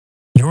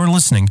You're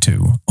listening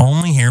to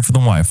Only Here for the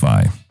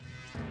Wi-Fi.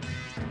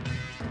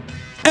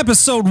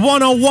 Episode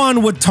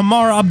 101 with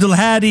Tamara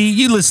Abdulhadi.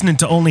 You listening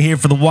to Only Here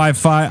for the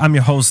Wi-Fi. I'm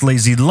your host,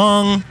 Lazy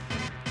Lung.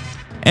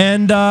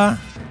 And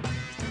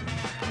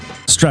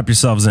strap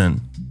yourselves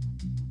in.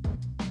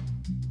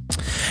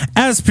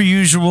 As per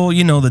usual,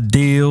 you know the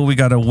deal. We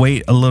got to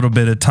wait a little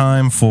bit of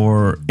time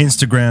for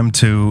Instagram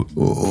to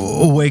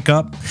wake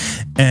up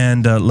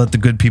and let the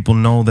good people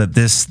know that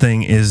this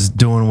thing is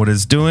doing what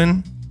it's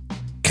doing.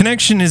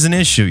 Connection is an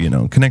issue, you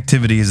know.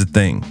 Connectivity is a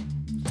thing.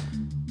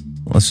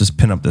 Let's just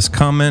pin up this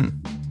comment.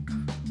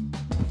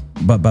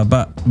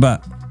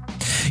 But.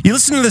 You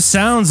listen to the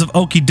sounds of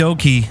Okie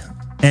Dokie.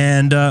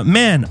 And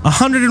man,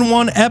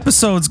 101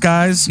 episodes,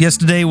 guys.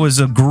 Yesterday was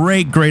a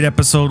great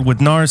episode with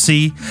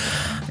Narcy.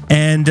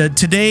 And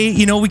today,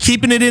 you know, we're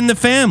keeping it in the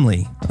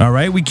family. All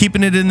right, we're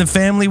keeping it in the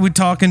family. We're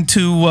talking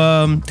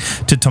to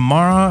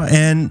Tamara.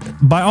 And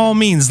by all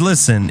means,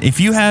 listen,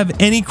 if you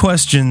have any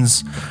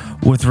questions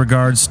with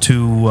regards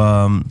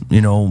to,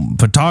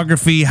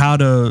 photography, how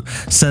to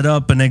set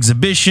up an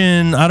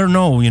exhibition, I don't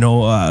know,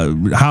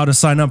 how to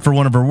sign up for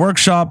one of her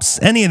workshops,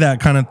 any of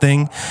that kind of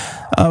thing,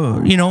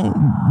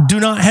 do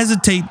not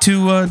hesitate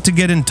to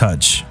get in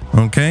touch.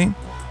 Okay.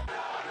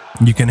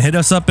 You can hit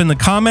us up in the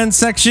comment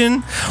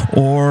section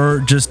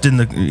or just in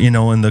the,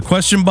 in the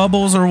question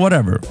bubbles or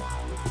whatever.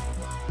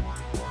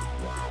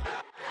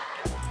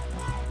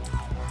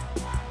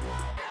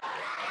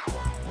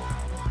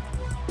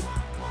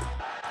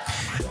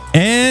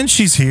 And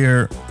she's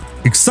here.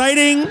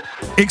 Exciting.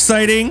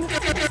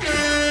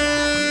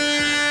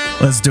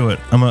 Let's do it.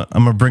 I'm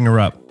gonna bring her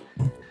up.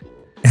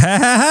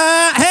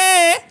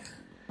 Hey.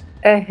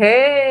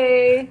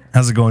 Hey.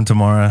 How's it going,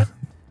 Tamara?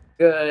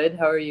 Good.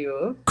 How are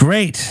you?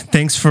 Great.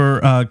 Thanks for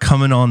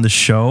coming on the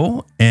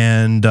show.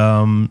 And,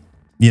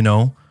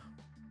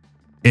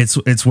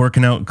 it's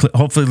working out.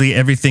 Hopefully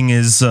everything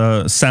is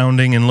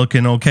sounding and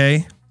looking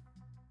okay.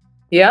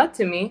 Yeah,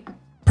 to me.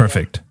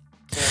 Perfect.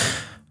 Yeah.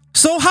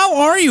 So how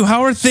are you?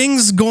 How are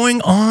things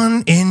going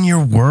on in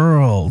your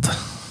world?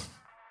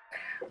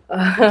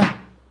 I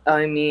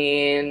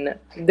mean,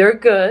 they're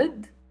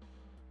good.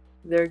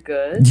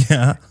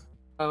 Yeah.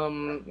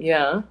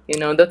 Yeah,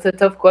 that's a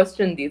tough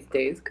question these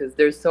days because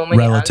there's so many.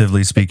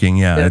 Relatively speaking,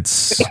 yeah,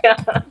 it's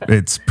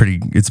it's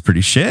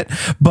pretty shit.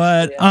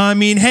 But yeah. I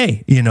mean,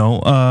 hey,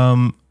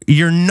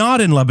 you're not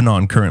in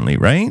Lebanon currently,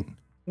 right?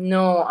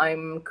 No,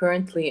 I'm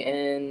currently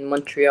in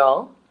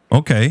Montreal.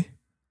 Okay.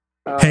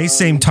 Hey,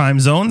 same time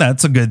zone.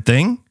 That's a good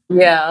thing.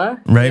 Yeah.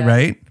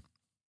 Right.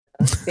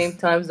 Same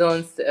time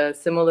zones,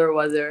 similar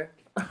weather.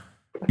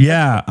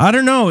 Yeah, I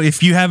don't know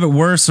if you have it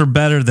worse or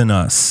better than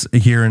us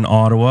here in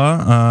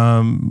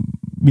Ottawa.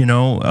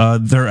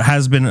 There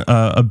has been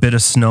a bit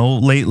of snow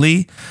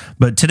lately,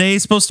 but today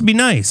is supposed to be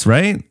nice,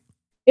 right?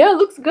 Yeah, it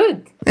looks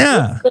good.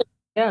 Yeah.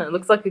 Yeah, it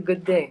looks like a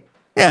good day.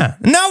 Yeah.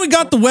 Now we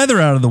got the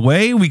weather out of the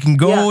way. We can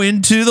go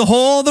into the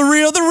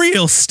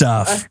real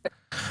stuff.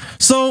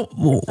 So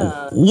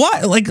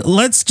what?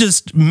 Let's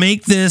just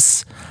make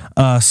this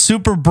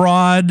super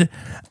broad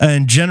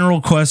and general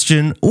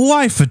question.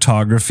 Why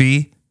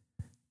photography?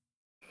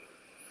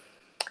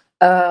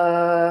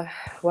 A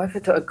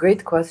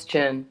great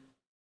question.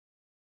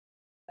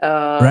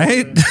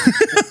 Right?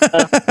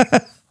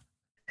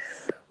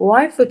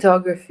 Why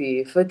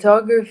photography?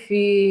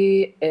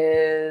 Photography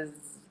is,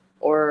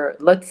 or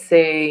let's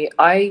say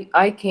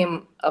I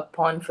came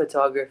upon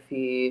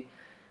photography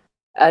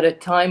at a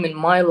time in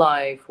my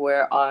life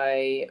where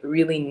I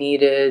really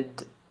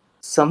needed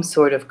some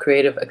sort of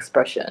creative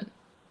expression.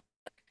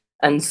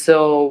 And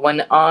so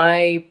when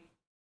I'd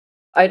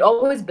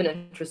always been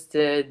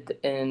interested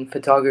in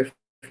photography,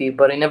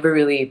 but I never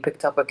really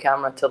picked up a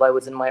camera till I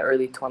was in my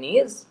early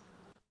 20s.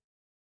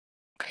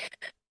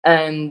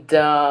 And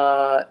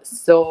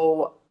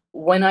so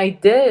when I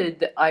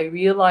did, I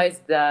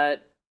realized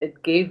that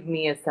it gave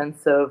me a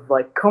sense of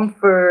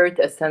comfort,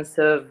 a sense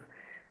of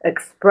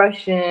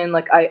expression.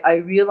 I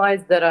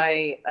realized that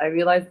I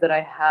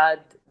had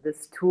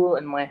this tool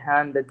in my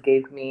hand that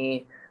gave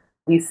me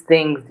these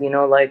things,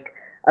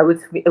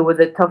 it was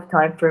a tough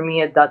time for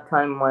me at that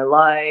time in my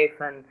life,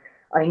 and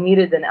I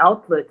needed an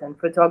outlet, and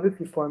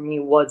photography for me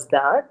was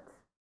that.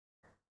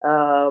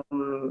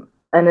 And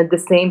at the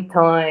same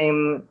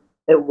time,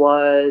 it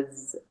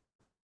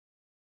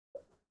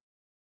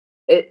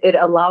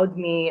allowed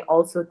me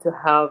also to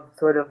have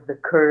sort of the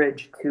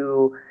courage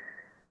to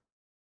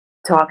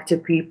talk to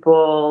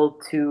people,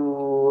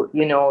 to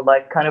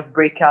kind of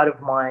break out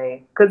of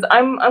my, because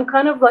I'm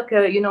kind of like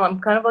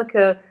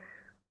a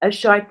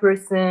shy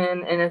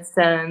person in a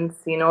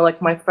sense,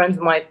 my friends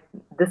might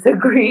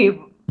disagree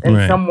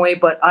in some way,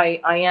 but I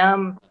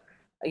am,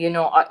 I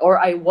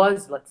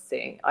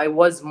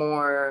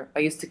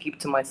used to keep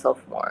to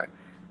myself more,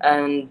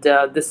 and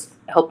this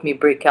helped me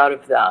break out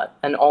of that,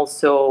 and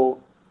also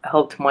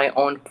helped my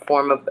own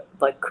form of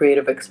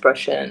creative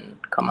expression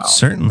come out.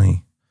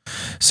 Certainly.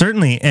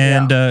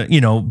 And,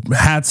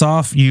 hats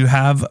off. You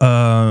have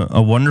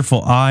a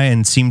wonderful eye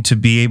and seem to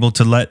be able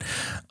to let,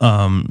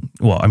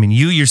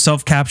 you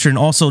yourself capture and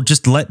also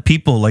just let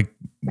people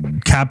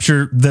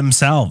capture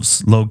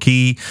themselves low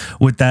key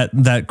with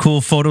that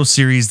cool photo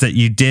series that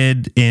you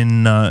did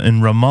in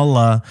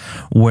Ramallah,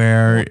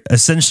 where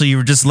essentially you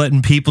were just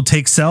letting people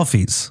take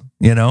selfies,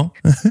 you know?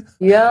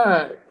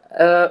 Yeah,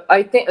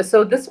 I think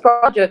so. This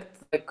project,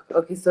 like,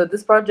 okay, so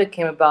this project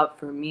came about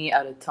for me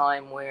at a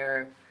time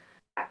where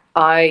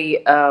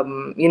I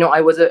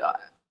was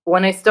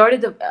when I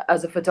started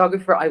as a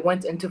photographer, I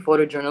went into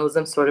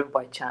photojournalism sort of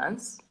by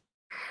chance,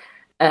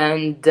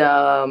 and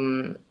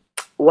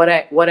what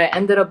I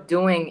ended up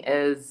doing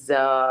is,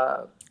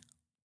 I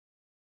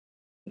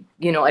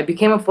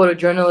became a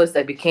photojournalist.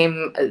 I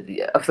became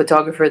a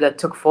photographer that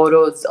took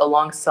photos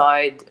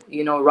alongside,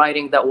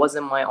 writing that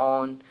wasn't my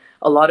own.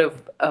 A lot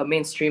of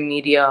mainstream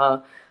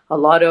media, a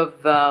lot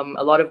of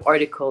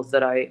articles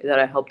that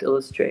I helped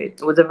illustrate.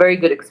 It was a very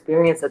good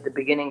experience at the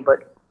beginning,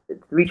 but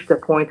it reached a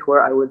point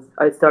where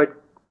I started.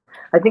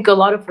 I think a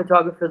lot of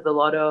photographers, a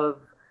lot of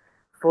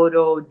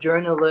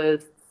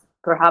photojournalists,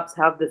 perhaps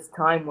have this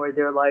time where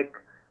they're like,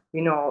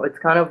 it's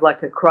kind of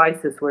like a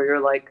crisis where you're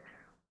like,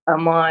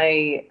 am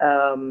I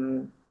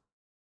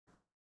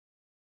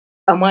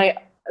am I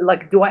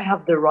like, do I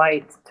have the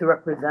right to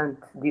represent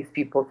these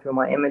people through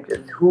my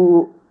images?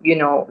 Who,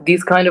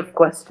 these kind of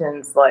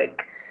questions,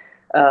 like,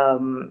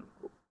 um,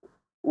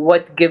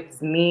 what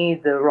gives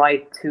me the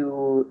right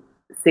to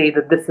say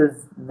that this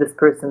is this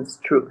person's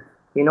truth?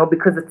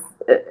 Because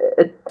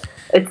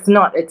it's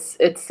not.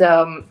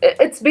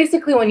 It's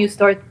basically when you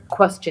start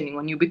questioning,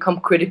 when you become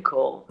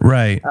critical,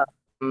 Right.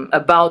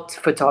 about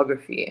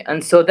photography.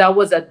 And so that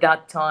was at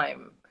that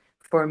time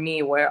for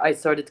me where I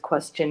started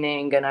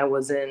questioning. And I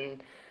was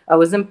in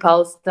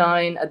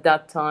Palestine at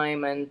that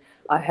time, and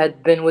I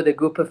had been with a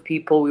group of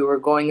people. We were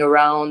going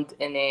around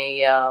in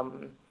the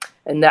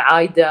in the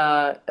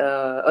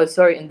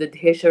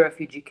Dheisha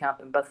refugee camp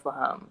in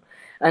Bethlehem.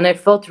 And I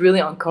felt really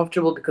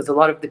uncomfortable because a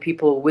lot of the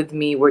people with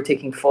me were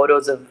taking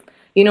photos of,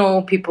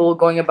 people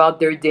going about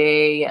their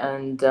day.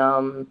 And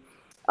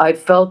I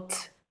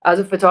felt, as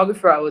a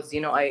photographer, I was,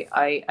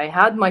 I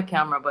had my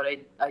camera, but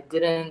I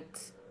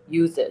didn't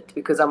use it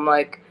because I'm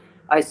like,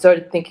 I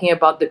started thinking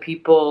about the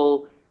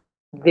people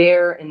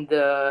there in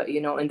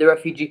the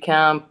refugee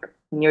camp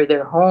near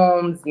their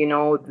homes,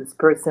 this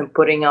person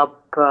putting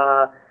up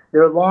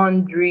their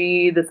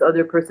laundry, this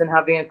other person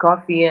having a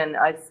coffee. And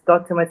I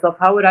thought to myself,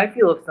 how would I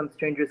feel if some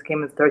strangers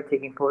came and started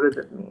taking photos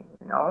of me,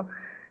 in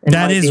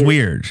That my is day-to-day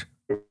weird.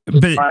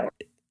 But life?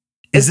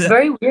 is It's it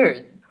very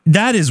weird.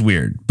 that is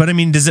weird. But I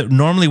mean, does it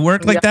normally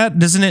work Yeah. like that?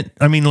 Doesn't it?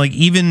 I mean, like,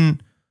 even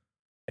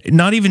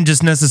not even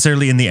just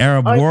necessarily in the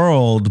Arab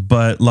world,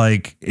 but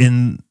like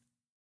in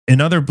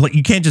other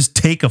you can't just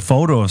take a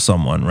photo of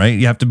someone, right?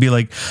 You have to be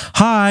like,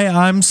 hi,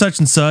 I'm such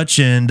and such,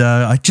 and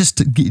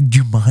do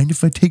you mind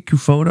if I take your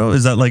photo?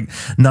 Is that like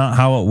not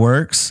how it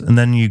works? And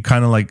then you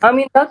kind of like, I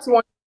mean, that's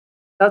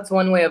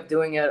one way of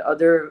doing it.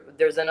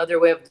 There's another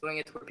way of doing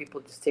it where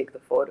people just take the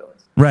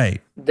photos.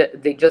 right.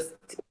 They just,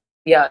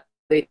 yeah,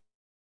 they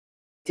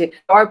take.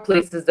 There are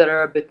places that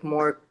are a bit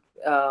more,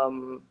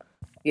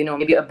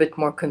 maybe a bit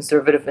more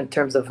conservative in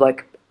terms of,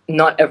 like,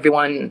 not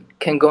everyone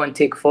can go and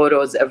take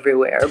photos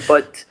everywhere,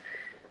 but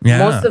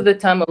most Yeah. of the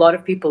time, a lot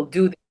of people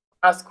do. They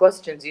ask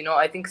questions.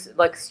 I think,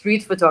 like,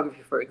 street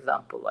photography, for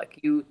example, like,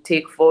 you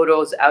take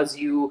photos as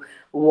you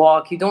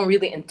walk. You don't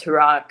really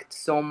interact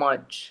so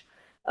much,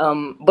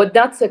 but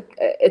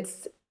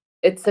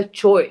it's a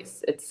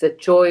choice. It's a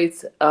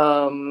choice,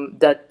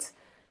 that,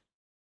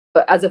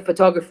 as a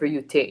photographer,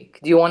 you take.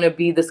 Do you want to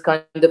be this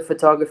kind of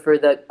photographer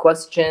that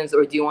questions,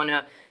 or do you want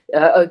to,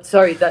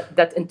 sorry,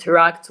 that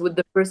interacts with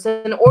the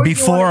person, or do you want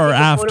Before to or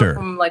take a photo after?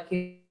 from, like,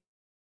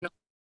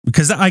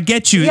 Because I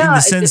get you in yeah,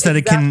 the sense that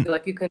it exactly, can.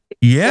 like, you can take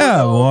a Yeah,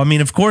 well, I photo.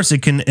 mean, of course,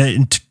 it can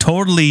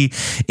totally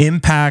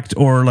impact,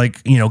 or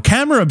like,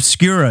 camera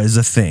obscura is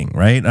a thing,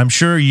 right? I'm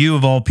sure you,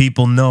 of all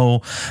people,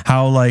 know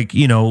how, like,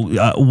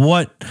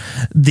 what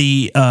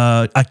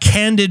a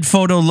candid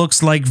photo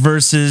looks like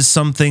versus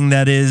something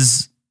that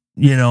is,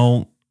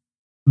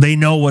 they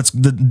know what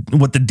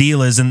the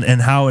deal is,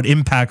 and how it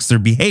impacts their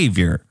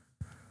behavior.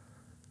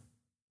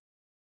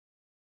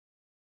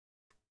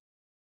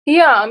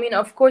 Yeah, I mean,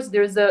 of course,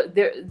 there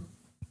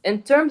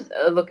in terms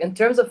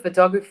of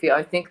photography,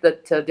 I think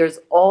that there's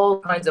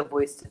all kinds of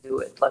ways to do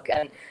it. Like,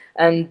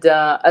 and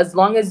as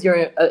long as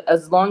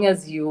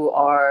you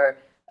are,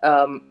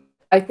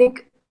 I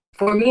think,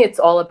 for me, it's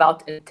all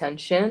about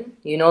intention.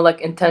 Like,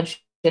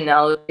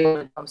 intentionality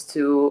when it comes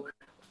to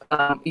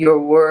your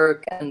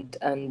work, and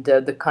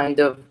the kind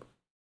of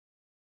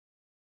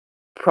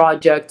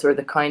project, or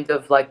the kind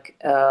of,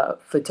 like,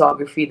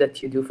 photography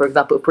that you do. For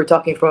example, if we're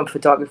talking from a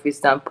photography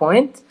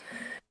standpoint,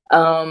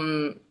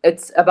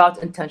 it's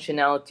about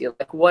intentionality.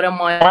 Like, why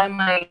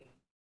am I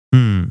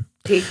Hmm.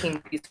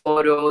 taking these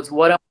photos?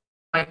 What am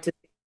I trying to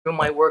take through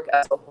my work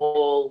as a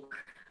whole?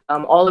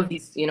 All of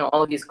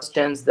these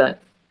questions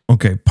that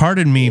Okay,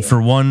 pardon me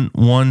for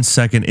one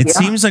second. It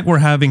seems like we're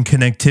having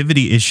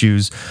connectivity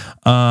issues.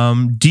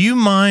 Do you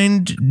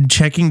mind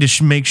checking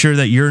to make sure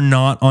that you're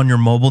not on your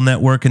mobile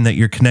network and that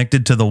you're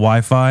connected to the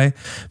Wi-Fi?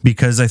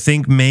 Because I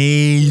think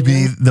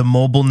maybe the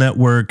mobile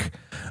network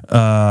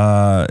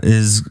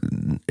is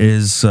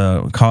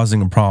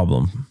causing a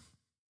problem.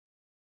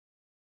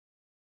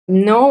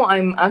 No,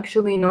 I'm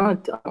actually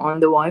not on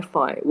the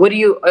Wi-Fi. What do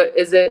you?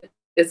 Is it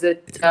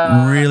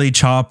really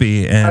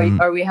choppy and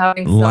are we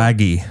having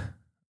laggy?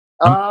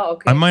 Oh,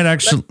 okay. I might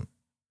actually.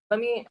 Let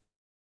me.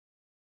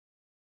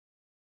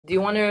 Do you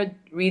want to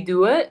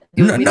redo it?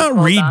 Not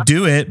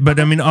redo it, but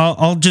I mean,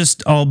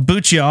 I'll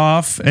boot you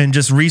off and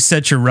just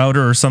reset your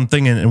router or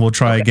something, and we'll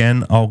try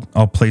again.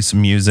 I'll play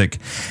some music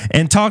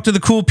and talk to the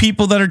cool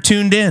people that are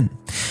tuned in.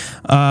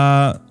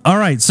 All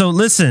right, so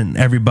listen,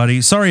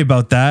 everybody. Sorry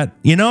about that.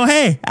 You know,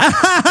 hey,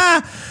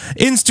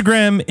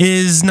 Instagram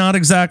is not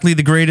exactly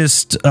the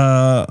greatest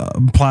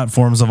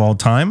platforms of all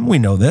time. We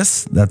know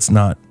this. That's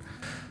not.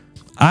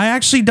 I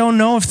actually don't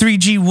know if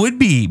 3G would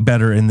be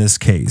better in this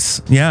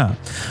case. Yeah.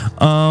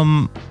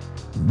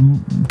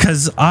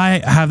 Because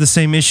I have the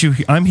same issue.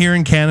 I'm here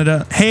in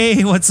Canada.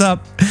 Hey, what's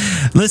up?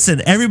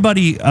 Listen,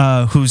 everybody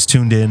who's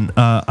tuned in,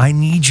 I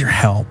need your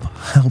help.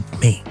 Help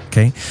me,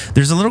 okay?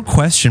 There's a little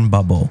question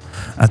bubble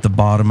at the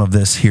bottom of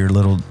this here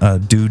little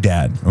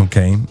doodad,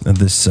 okay?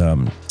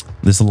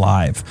 This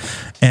live,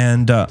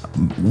 and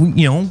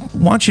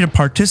want you to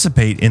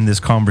participate in this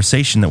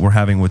conversation that we're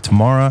having with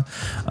Tamara.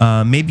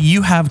 Maybe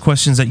you have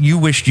questions that you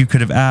wished you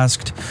could have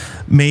asked.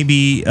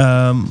 Maybe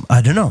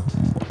I don't know.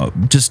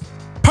 Just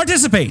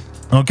participate,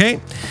 okay?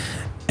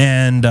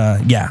 And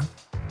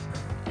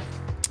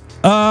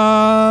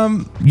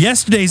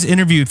yesterday's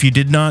interview, if you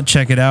did not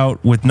check it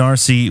out with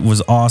Narcy,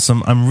 was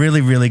awesome. I'm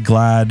really, really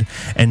glad.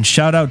 And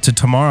shout out to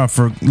Tamara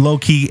for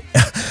low-key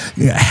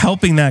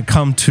helping that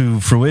come to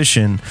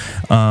fruition.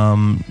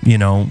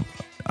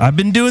 I've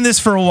been doing this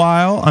for a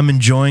while. I'm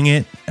enjoying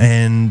it.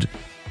 And,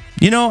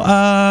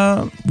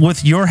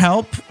 with your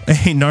help,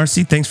 hey,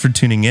 Narcy, thanks for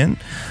tuning in.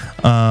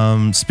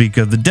 Speak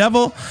of the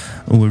devil,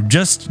 we're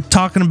just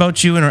talking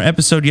about you in our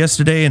episode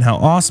yesterday and how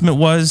awesome it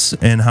was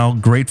and how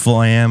grateful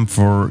I am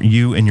for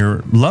you and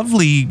your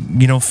lovely,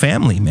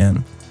 family,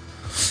 man.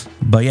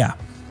 But yeah.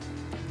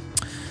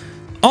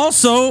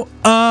 Also,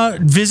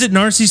 visit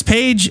Narcy's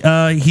page.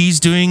 He's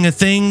doing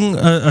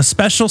a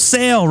special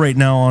sale right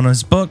now on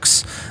his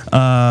books,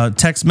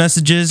 text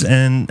messages,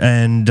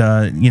 and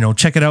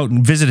check it out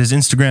and visit his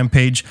Instagram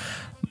page.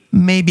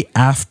 Maybe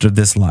after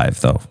this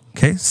live, though.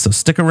 Okay, so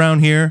stick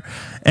around here.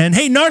 And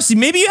hey, Narcy,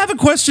 maybe you have a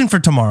question for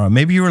tomorrow.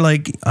 Maybe you were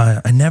like,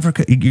 I never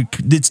could.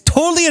 It's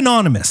totally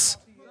anonymous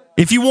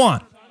if you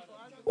want,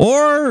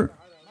 or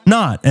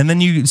not. And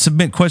then you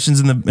submit questions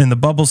in the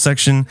bubble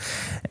section.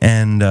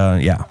 And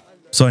yeah.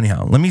 So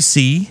anyhow, let me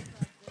see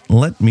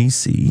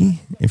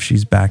if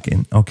she's back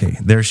in. Okay,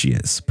 there she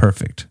is.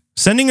 Perfect.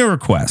 Sending a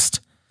request.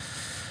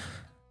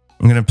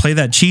 I'm gonna play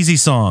that cheesy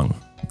song.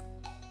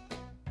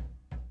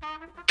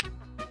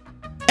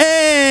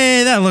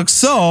 Hey, that looks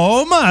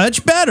so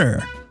much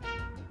better.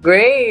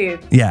 Great.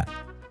 Yeah.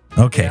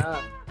 Okay.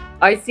 Yeah.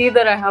 I see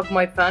that I have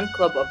my fan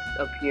club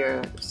up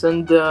here.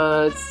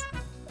 Sundus,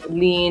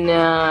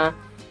 Lena.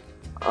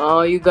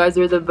 Oh, you guys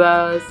are the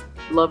best.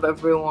 Love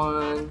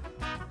everyone.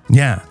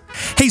 Yeah.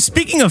 Hey,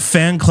 speaking of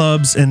fan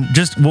clubs, and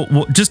just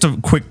a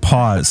quick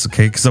pause,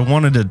 okay? Because I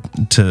wanted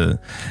to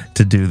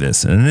do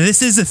this, and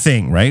this is a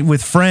thing, right?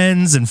 With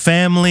friends and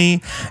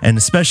family, and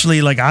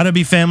especially like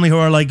Arabi family who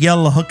are like,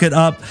 "Yalla, hook it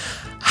up."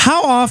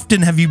 How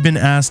often have you been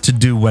asked to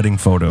do wedding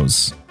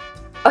photos?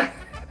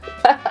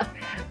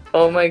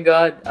 Oh my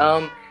God.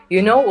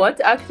 You know what?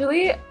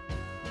 Actually,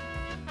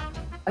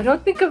 I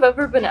don't think I've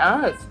ever been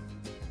asked.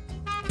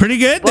 Pretty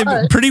good.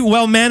 They're pretty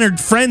well-mannered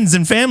friends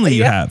and family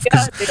you have.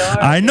 Yeah, they are.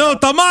 I know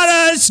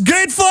Tamara's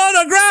great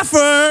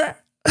photographer.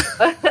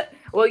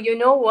 Well, you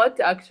know what?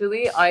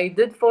 Actually, I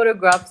did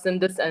photograph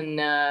Sindus and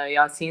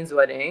Yasin's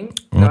wedding.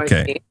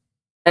 Okay.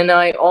 And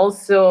I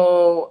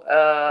also,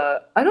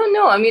 I don't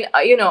know. I mean,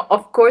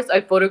 of course,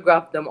 I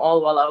photographed them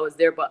all while I was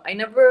there, but I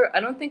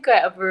don't think I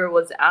ever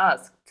was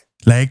asked.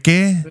 Like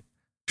it?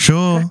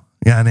 Sure.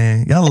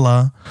 Yani,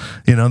 yalla.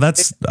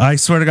 That's, I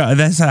swear to God,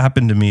 that's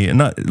happened to me. And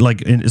not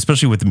like,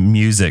 especially with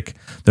music.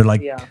 They're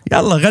like,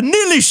 yalla,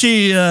 ganili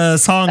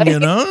song,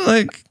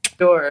 like,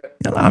 sure.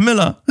 Yalla,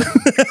 amila.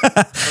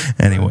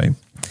 Anyway.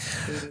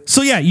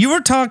 So yeah, you were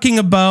talking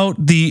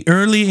about the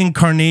early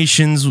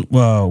incarnations.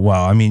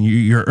 Wow. I mean,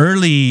 your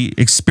early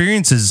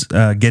experiences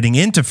getting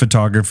into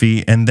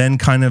photography, and then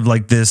kind of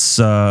like this,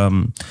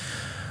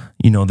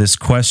 this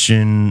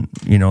question,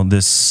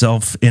 this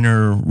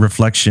inner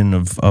reflection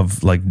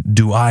of like,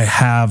 do I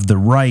have the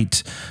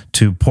right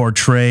to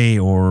portray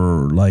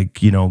or like,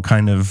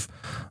 kind of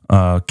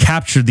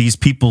capture these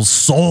people's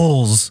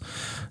souls,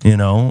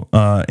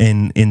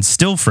 in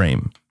still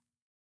frame?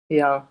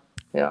 Yeah.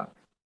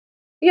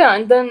 Yeah,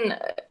 and then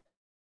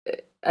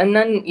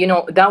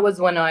that was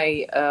when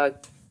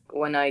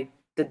I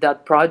did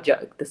that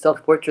project, the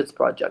self-portraits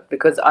project,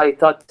 because I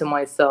thought to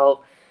myself,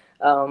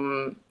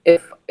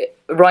 if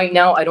right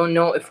now I don't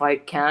know if I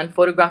can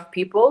photograph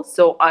people,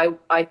 so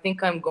I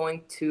think I'm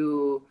going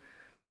to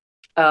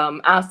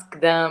ask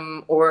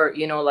them, or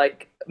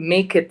like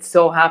make it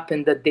so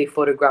happen that they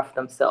photograph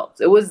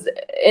themselves. It was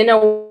in a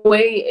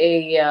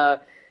way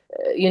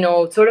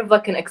sort of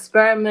like an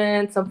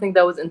experiment, something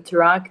that was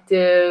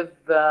interactive.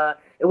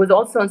 It was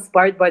also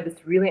inspired by this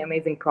really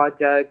amazing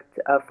project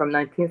from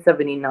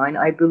 1979,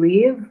 I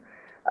believe,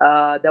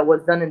 that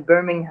was done in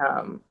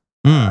Birmingham,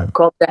 Mm.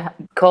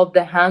 called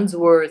the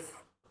Handsworth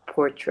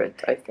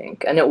Portrait, I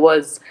think, and it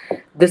was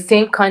the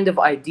same kind of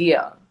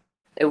idea.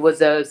 It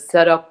was a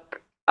setup,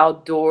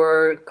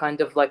 outdoor,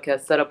 kind of like a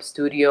setup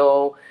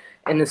studio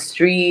in the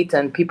street,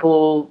 and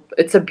people.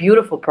 It's a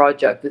beautiful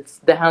project. It's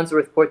the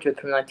Handsworth Portrait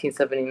from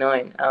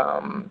 1979.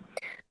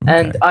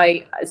 And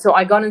Okay.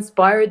 I got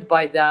inspired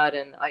by that,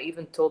 and I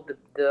even told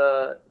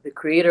the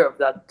creator of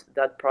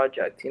that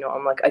project.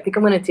 I'm like, I think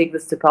I'm going to take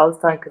this to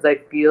Palestine because I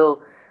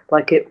feel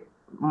like it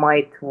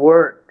might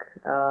work.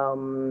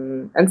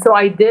 And so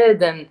I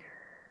did,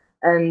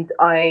 and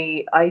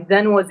I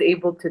then was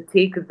able to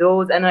take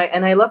those, and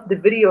I left the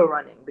video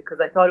running because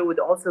I thought it would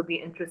also be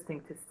interesting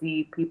to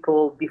see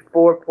people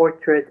before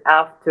portrait,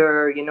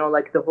 after,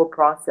 like the whole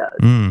process,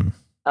 Mm.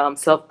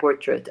 self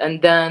portrait,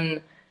 and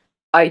then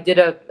I did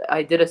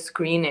a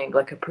screening,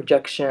 like a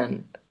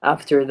projection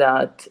after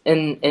that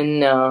in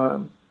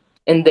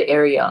the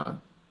area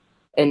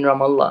in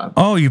Ramallah.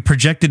 Oh, you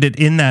projected it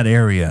in that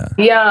area.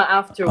 Yeah, Oh,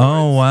 afterwards.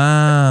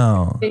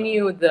 wow.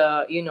 Continue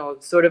the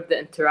sort of the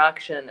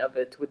interaction of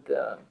it with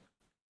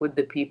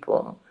the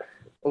people,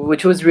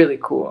 which was really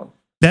cool.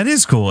 That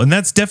is cool. And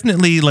that's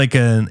definitely like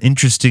an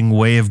interesting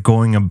way of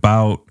going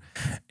about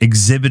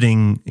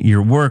exhibiting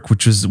your work,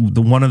 which was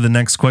one of the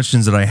next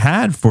questions that I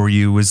had for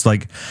you was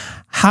like,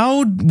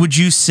 how would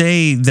you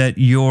say that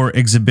your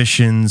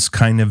exhibitions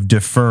kind of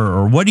differ,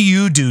 or what do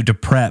you do to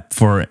prep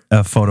for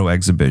a photo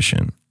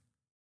exhibition?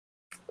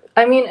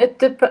 I mean,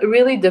 it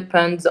really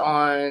depends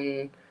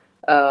on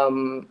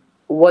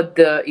what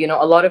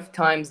a lot of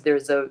times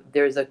there's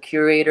a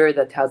curator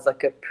that has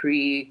like a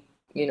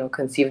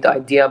conceived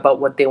idea about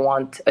what they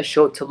want a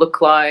show to look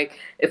like.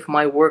 If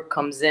my work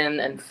comes in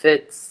and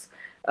fits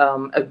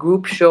a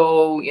group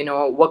show,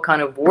 what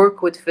kind of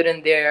work would fit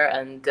in there,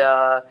 and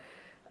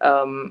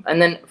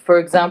then, for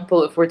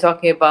example, if we're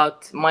talking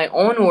about my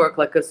own work,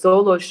 like a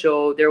solo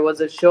show, there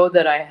was a show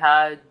that I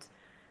had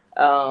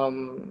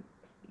um,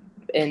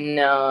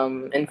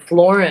 in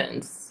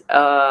Florence,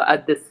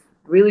 at this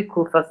really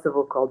cool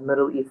festival called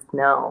Middle East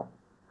Now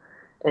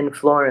in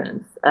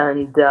Florence,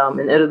 and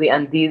in Italy.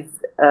 And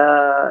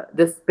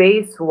the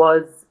space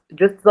was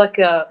just like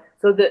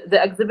the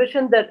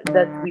exhibition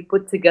that we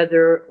put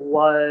together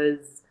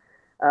was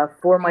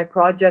for my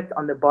project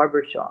on the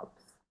barber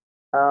shops,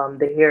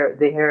 the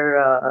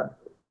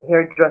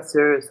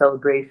hairdresser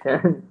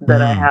celebration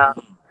that I Mm. have.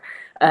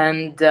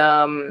 And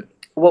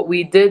what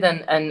we did,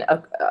 and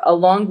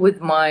along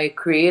with my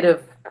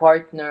creative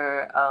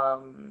partner,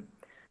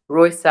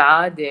 Roy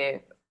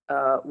Saade,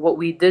 what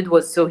we did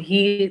was, so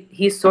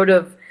he sort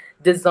of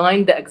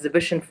designed the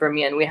exhibition for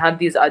me, and we had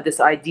this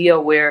idea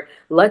where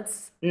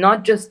let's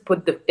not just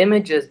put the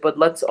images, but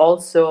let's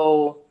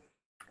also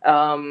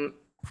um,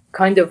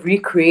 kind of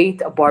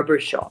recreate a barber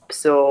shop.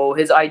 So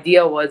his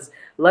idea was,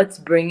 let's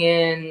bring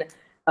in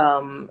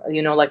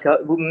like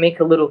make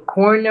a little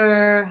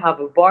corner, have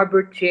a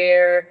barber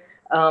chair.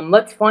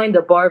 Let's find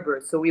a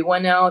barber. So we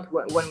went out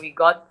when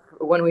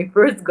we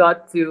first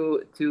got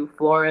to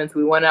Florence.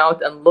 We went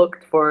out and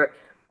looked for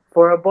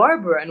a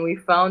barber, and we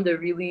found a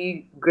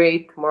really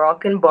great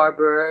Moroccan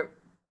barber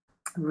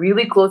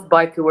really close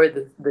by to where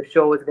the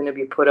show was going to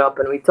be put up.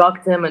 And we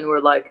talked to him, and we're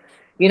like,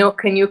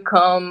 can you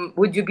come?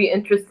 Would you be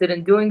interested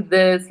in doing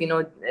this?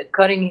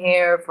 Cutting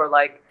hair for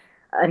like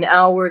an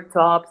hour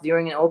tops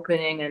during an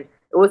opening. And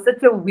it was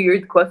such a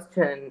weird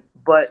question,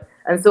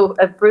 and so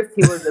at first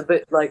he was a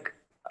bit like,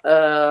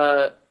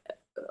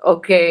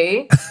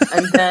 okay.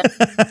 And then,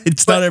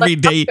 It's not but every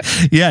like, day.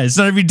 Yeah, it's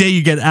not every day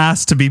you get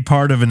asked to be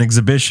part of an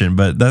exhibition,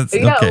 but that's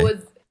yeah, okay.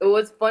 it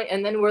was fun.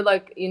 And then we're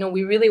like,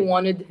 we really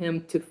wanted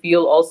him to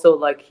feel also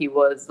like he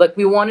was like,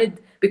 we wanted,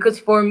 because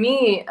for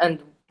me, and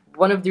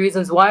one of the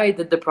reasons why I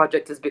did the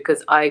project is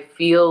because I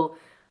feel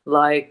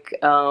like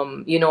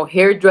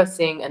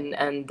hairdressing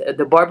and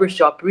the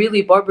barbershop,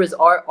 really barbers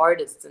are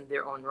artists in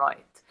their own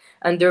right,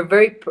 and they're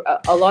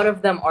a lot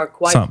of them are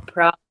quite Some.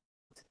 proud,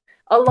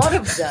 a lot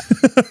of them,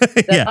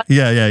 that Yeah,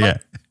 yeah, yeah, yeah.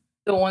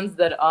 the ones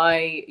that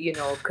I,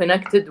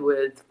 connected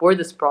with for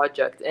this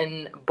project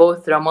in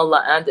both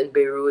Ramallah and in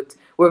Beirut,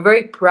 were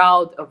very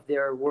proud of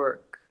their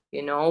work,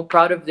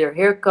 proud of their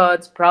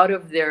haircuts, proud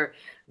of their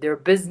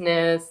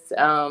business.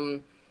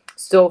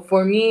 So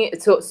for me,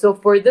 so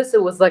for this,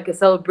 it was like a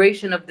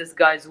celebration of this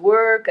guy's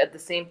work. At the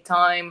same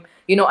time,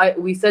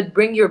 we said,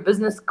 bring your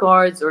business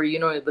cards, or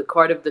the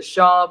card of the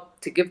shop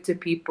to give to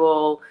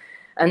people,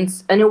 and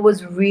it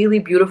was really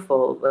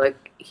beautiful.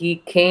 Like, he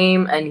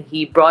came and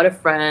he brought a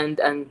friend,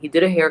 and he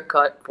did a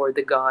haircut for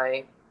the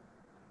guy,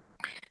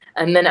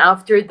 and then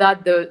after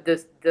that,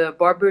 the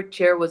barber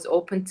chair was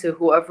open to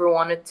whoever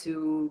wanted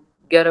to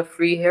get a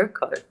free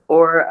haircut,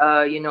 or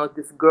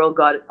this girl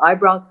got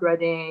eyebrow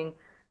threading.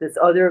 This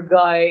other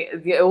guy,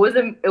 it was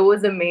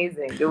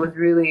amazing. It was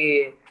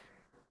really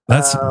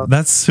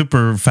That's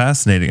super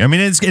fascinating. I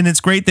mean,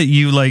 it's great that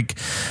you like,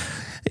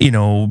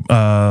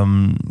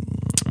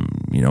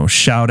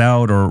 shout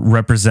out or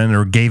represent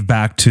or gave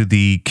back to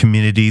the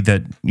community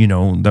that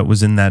that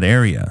was in that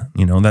area.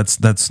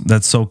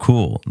 That's so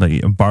cool.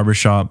 Like a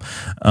barbershop.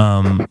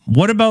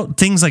 What about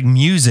things like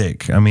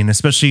music? I mean,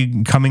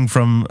 especially coming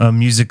from a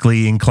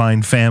musically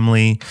inclined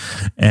family,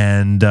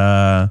 and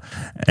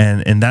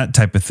that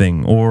type of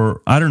thing.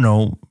 Or I don't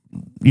know,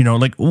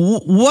 like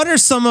what were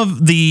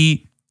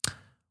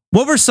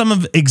some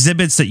of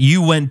exhibits that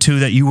you went to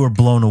that you were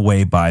blown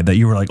away by, that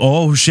you were like,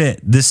 oh shit,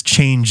 this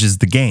changes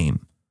the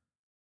game?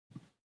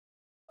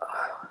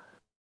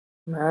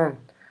 Man,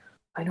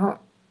 I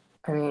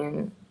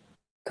mean,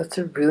 that's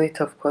a really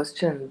tough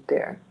question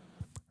there.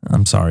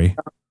 I'm sorry.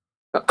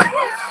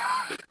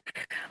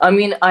 I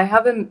mean, I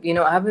haven't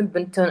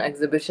been to an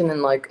exhibition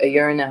in like a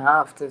year and a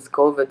half since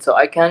COVID, so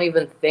I can't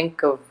even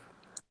think of.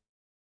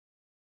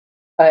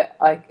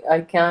 I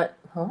can't.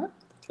 Huh?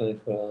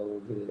 24-hour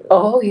video.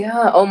 Oh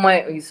yeah. Oh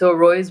my. So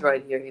Roy's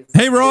right here.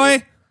 Hey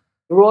Roy.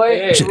 Roy.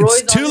 Hey. It's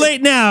Roy's too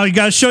late now. You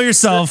gotta show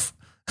yourself.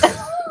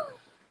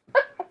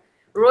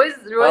 How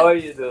are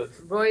you, dude?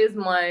 Roy is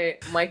my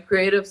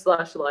creative /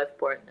 life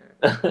partner.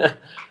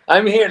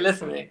 I'm here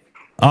listening.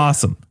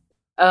 Awesome.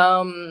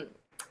 Oh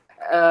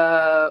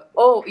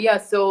yeah.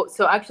 So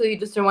actually, you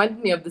just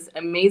reminded me of this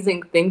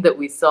amazing thing that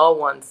we saw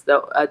once.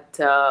 That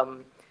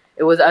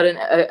it was at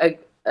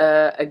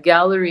a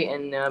gallery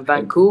in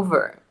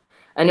Vancouver,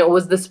 and it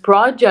was this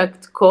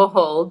project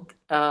called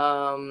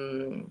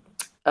The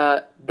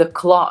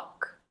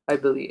Clock, I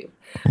believe,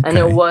 and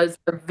it was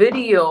a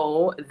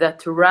video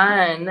that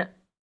ran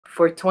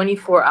for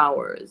 24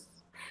 hours.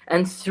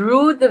 And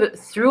through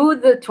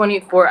the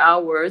 24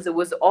 hours, it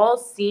was all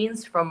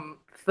scenes from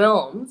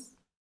films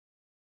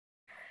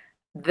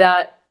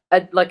that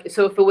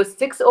so if it was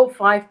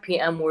 6:05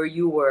 p.m. where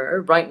you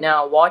were right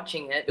now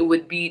watching it,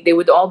 they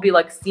would all be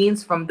like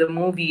scenes from the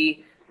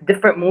movie,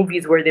 different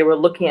movies where they were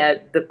looking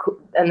at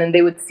and then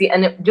they would see,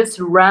 and it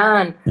just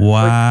ran.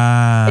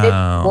 Wow. It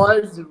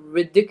was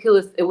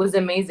ridiculous. It was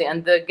amazing.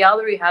 And the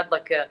gallery had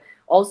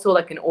also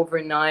an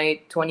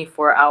overnight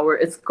 24-hour.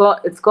 It's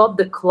called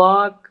The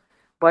Clock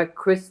by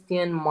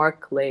Christian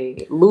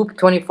Marclay. Loop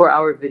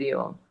 24-hour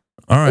video.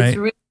 All right. It's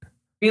really,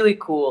 really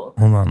cool.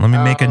 Hold on. Let me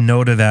make a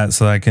note of that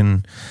so I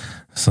can.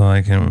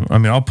 I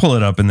mean, I'll pull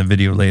it up in the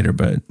video later,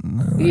 but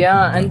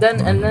yeah. And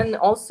then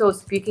also,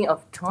 speaking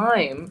of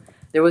time,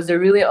 there was a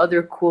really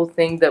other cool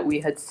thing that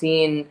we had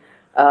seen.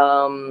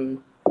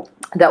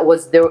 That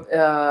was there.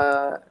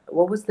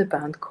 What was the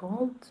band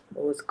called?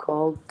 It was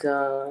called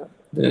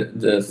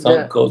the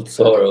song called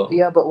Sorrow.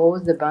 Yeah, but what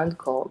was the band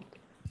called?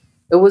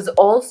 It was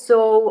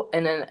also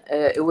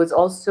it was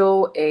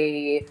also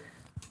a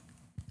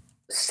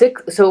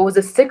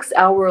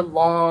 6-hour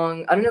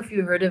long. I don't know if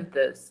you heard of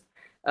this.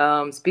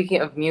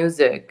 Speaking of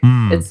music,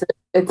 it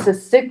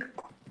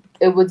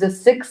was a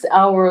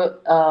 6-hour.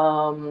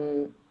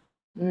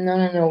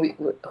 No.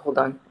 Hold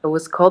on. It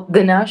was called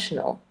The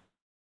National.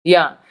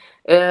 Yeah,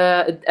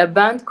 a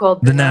band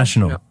called The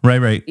National.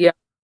 Right. Yeah.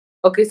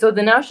 Okay, so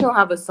The National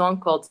have a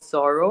song called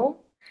Sorrow,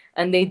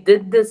 and they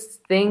did this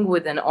thing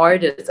with an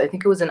artist. I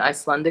think it was an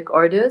Icelandic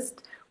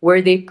artist,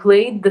 where they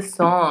played the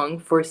song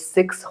for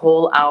 6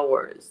 whole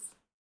hours,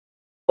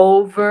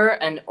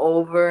 over and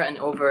over and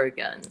over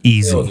again.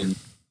 Easy.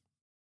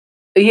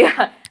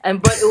 Yeah,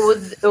 but it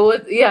was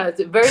yeah, it's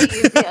very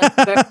easy.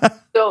 And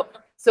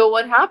so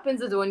what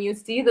happens is when you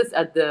see this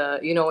at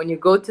when you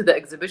go to the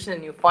exhibition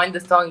and you find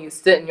the song, you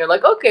sit and you're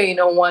like, okay,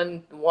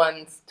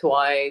 once,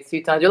 twice,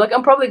 3 times, you're like,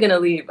 I'm probably gonna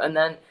leave, and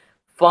then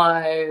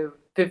 5,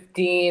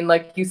 15,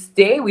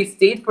 we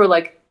stayed for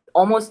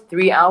almost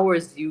 3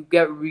 hours.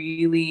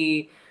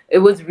 It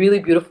was really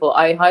beautiful.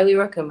 I highly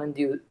recommend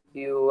you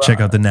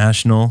check out The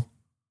National.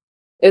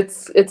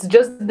 It's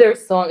just their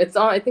song.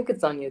 I think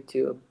it's on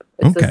YouTube.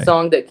 It's a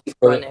song that keeps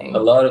running. A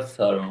Lot of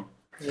Sorrow.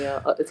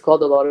 Yeah, it's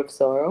called A Lot of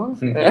Sorrow.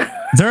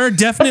 There are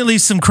definitely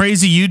some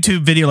crazy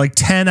YouTube video,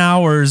 10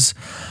 hours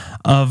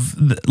of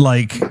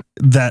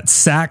that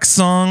sax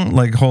song.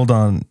 Hold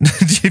on.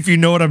 If you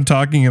know what I'm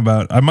talking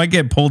about, I might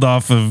get pulled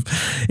off of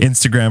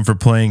Instagram for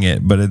playing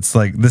it, but it's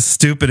the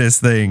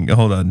stupidest thing.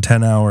 Hold on.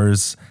 10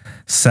 hours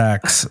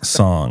sax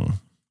song.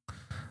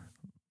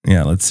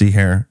 Yeah, let's see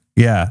here.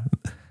 Yeah.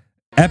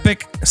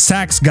 Epic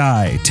sax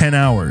guy, 10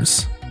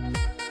 hours.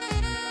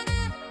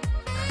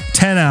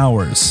 10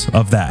 hours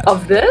of that.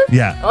 Of this?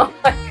 Yeah. Oh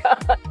my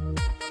god.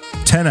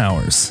 10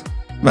 hours.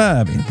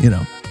 Well, I mean,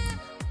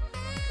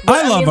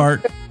 I love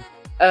art.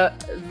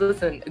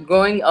 Listen,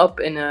 growing up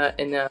in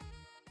a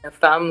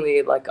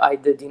family like I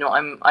did,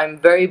 I'm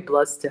very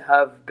blessed to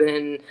have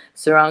been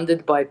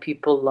surrounded by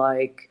people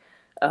like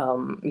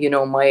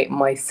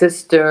my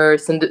sister,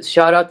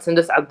 shout out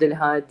Sindus Abdul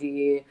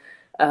Hadi,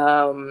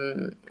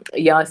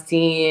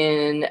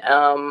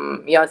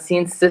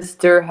 Yasin's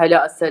sister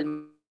Hala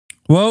Asal.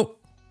 Whoa,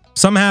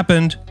 something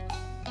happened.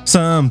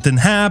 Something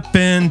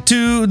happened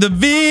to the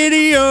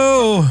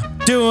video.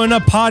 Doing a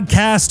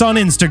podcast on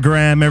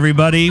Instagram,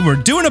 everybody. We're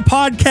doing a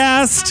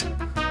podcast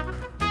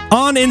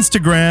on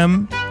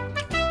Instagram.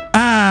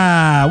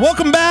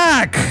 Welcome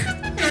back.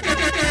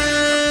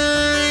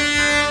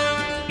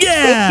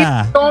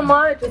 Yeah. Thank you so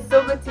much. It's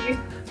so good to be.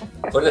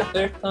 For the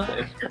third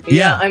time.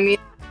 Yeah, I mean,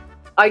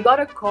 I got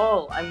a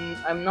call.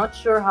 I'm not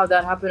sure how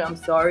that happened. I'm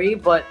sorry,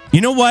 but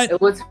you know what? it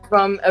was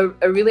from a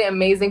really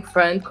amazing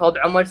friend called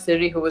Omar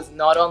Siri, who was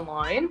not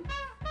online,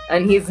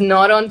 and he's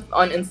not on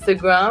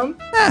Instagram.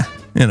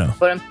 You know.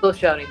 But I'm still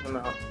shouting him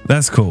out.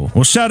 That's cool.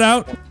 Well, shout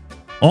out,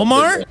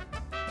 Omar.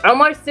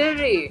 Omar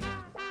Siri.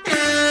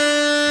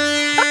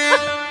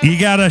 You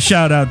got a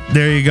shout out.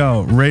 There you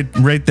go.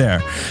 Right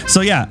there.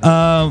 So yeah,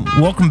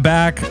 welcome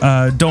back.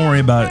 Don't worry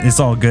about it. It's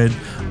all good.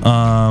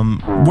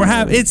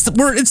 It's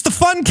the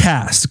fun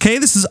cast. Okay,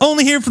 this is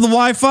only here for the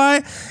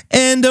Wi-Fi,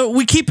 and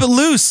we keep it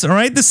loose. All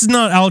right, this is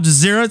not Al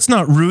Jazeera. It's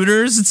not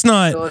Reuters. It's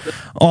not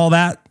all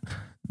that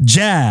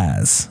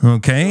jazz.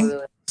 Okay,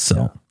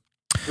 so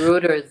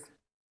Reuters.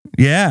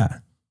 Yeah.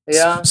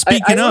 Yeah.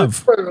 Speaking I of,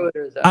 for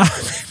Reuters.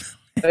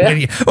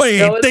 What do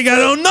you think I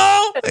don't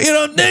know? You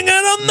don't think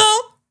I don't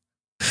know?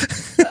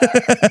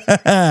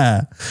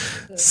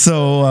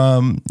 So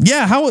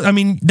yeah,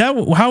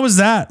 how was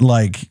that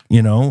like,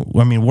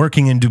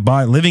 working in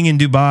Dubai, living in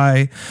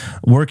Dubai,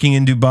 working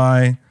in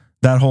Dubai,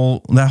 that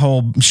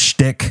whole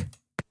shtick?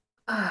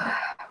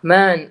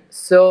 Man,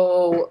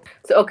 so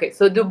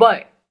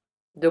Dubai.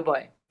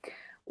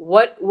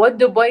 What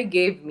Dubai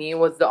gave me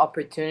was the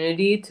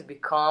opportunity to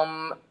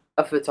become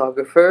a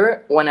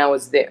photographer when I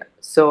was there.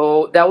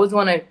 So that was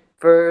when I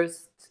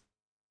first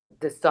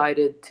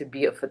decided to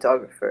be a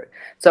photographer.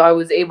 So I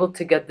was able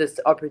to get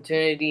this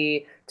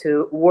opportunity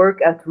to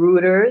work at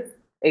Reuters,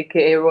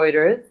 aka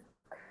Reuters.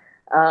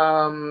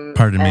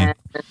 Pardon me.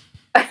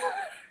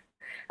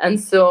 And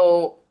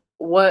so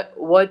what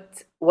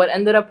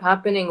ended up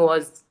happening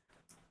was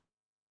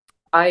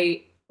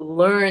I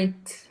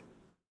learned,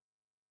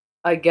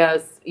 I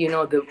guess,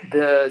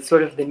 the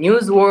sort of the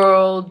news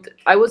world.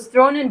 I was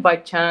thrown in by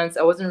chance.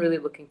 I wasn't really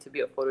looking to be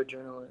a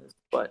photojournalist,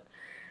 but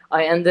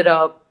I ended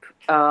up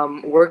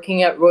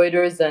working at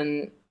Reuters,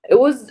 and it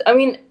was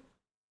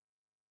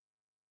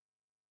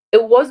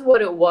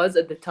what it was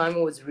at the time.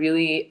 It was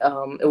really,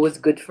 it was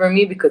good for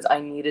me because I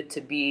needed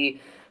to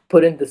be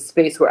put in the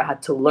space where I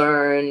had to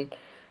learn.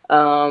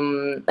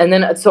 And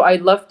then, so I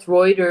left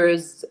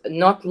Reuters.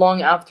 Not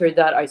long after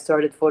that, I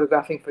started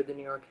photographing for the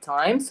New York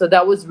Times. So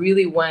that was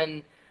really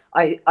when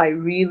I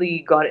really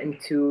got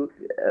into,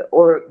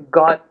 or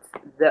got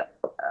the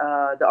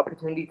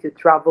opportunity to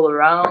travel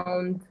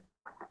around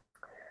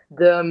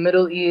the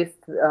Middle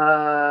East,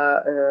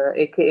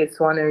 aka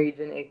Swana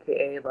region,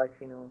 aka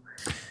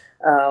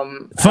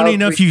funny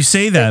enough, you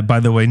say that, by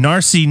the way.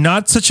 Narcy,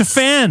 not such a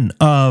fan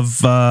of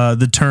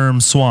the term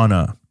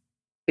Swana.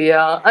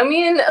 Yeah, I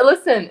mean,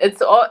 listen, it's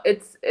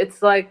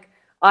like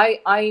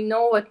I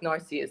know what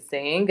Narcy is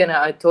saying, and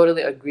I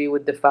totally agree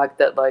with the fact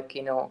that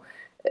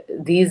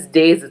these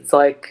days it's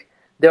like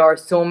there are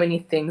so many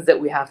things that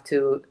we have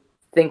to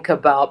think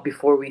about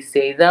before we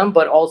say them,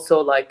 but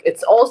also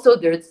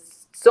there's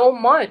so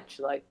much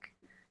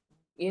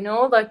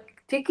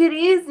take it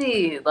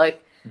easy.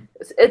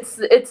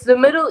 It's the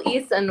Middle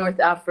East and North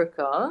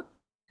Africa,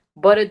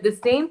 but at the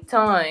same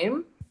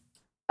time,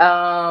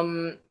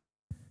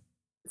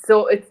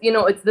 so it's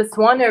the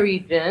Swana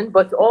region,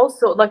 but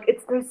also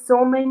there's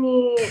so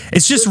many.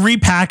 It's just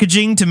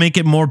repackaging to make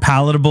it more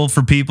palatable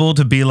for people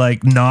to be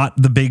not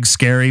the big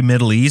scary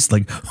Middle East,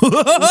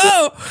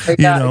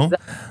 Exactly.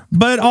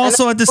 But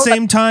also at the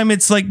same time,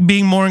 it's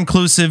being more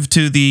inclusive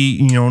to the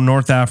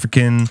North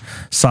African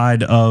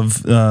side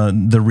of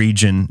the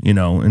region,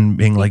 and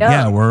being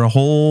we're a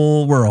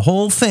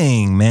whole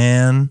thing,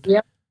 man.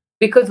 Yeah,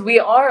 because we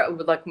are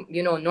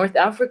North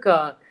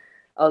Africa.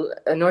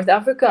 North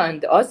Africa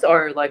and us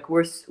are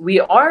we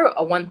are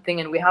one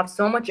thing, and we have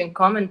so much in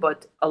common.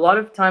 But a lot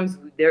of times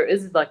there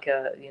is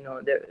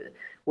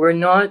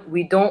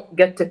we don't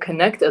get to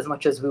connect as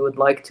much as we would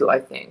like to. I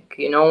think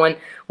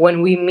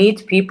when we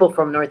meet people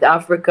from North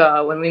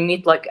Africa, when we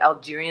meet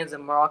Algerians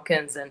and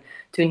Moroccans and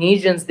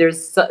Tunisians,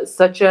 there's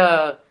such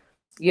a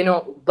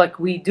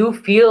we do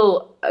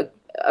feel a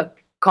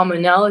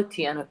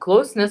commonality and a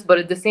closeness, but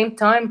at the same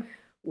time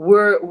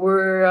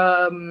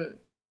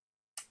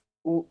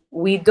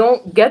we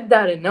don't get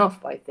that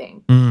enough, I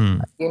think.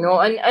 And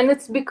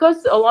it's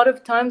because a lot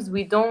of times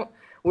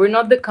we're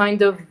not the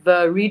kind of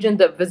region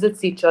that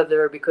visits each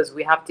other, because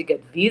we have to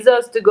get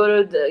visas to go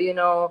to the,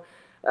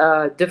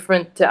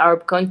 different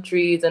Arab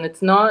countries, and it's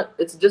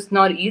just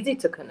not easy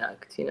to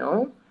connect,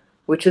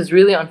 which is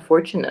really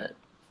unfortunate.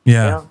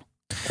 Yeah.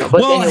 But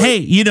well, anyway.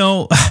 Hey,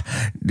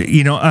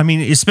 I mean,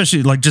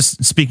 especially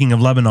just speaking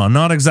of Lebanon,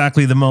 not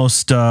exactly the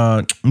most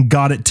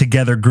got it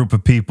together group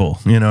of people.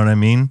 You know what I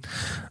mean?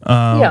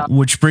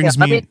 Which brings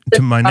me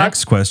to my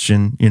next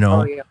question.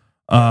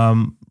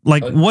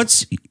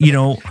 What's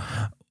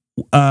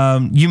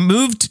you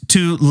moved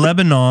to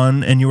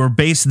Lebanon and you were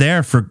based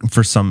there for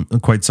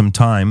quite some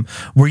time.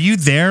 Were you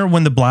there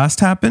when the blast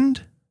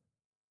happened?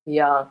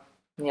 Yeah,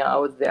 I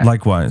was there.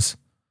 Likewise.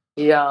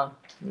 Yeah.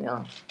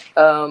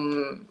 I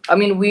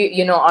mean,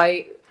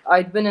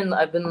 I've been in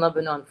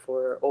Lebanon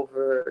for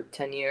over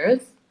 10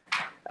 years.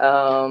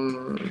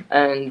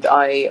 And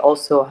I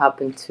also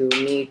happened to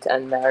meet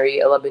and marry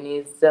a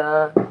Lebanese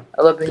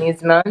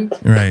man.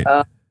 Right.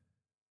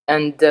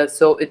 And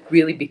so it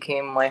really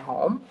became my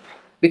home,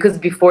 because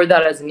before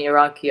that, as an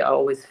Iraqi, I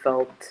always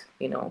felt,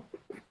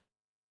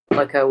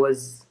 like I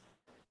was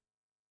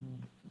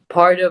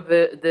part of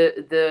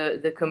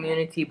the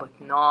community, but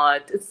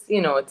not.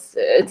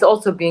 It's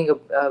also being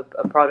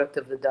a product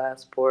of the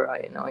diaspora.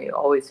 You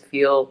always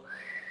feel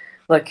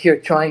like you're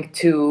trying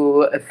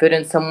to fit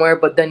in somewhere,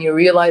 but then you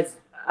realize,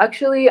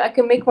 actually, I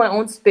can make my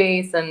own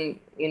space, and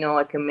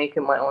I can make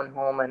it my own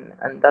home,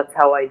 and that's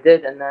how I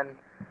did. And then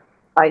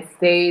I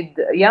stayed.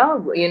 Yeah,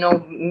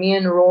 me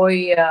and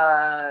Roy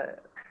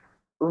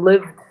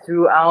lived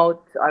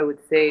throughout, I would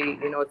say,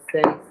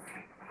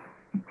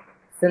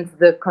 since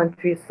the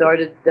country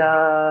started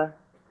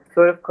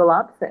sort of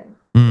collapsing.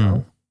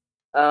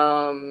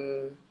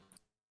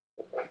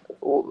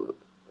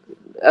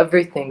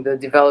 Everything, the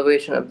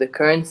devaluation of the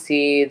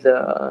currency,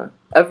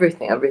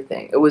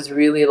 everything. It was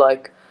really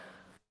like,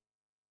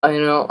 I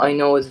know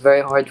it was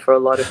very hard for a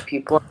lot of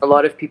people. A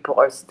lot of people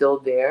are still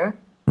there.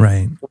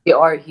 Right. We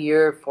are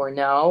here for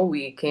now.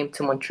 We came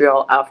to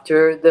Montreal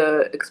after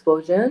the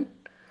explosion.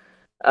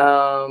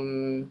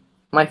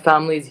 My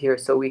family's here,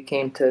 so we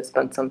came to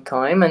spend some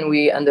time, and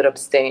we ended up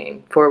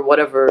staying for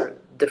whatever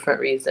different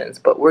reasons.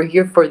 But we're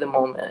here for the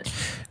moment.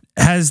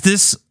 Has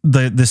this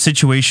the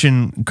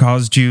situation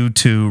caused you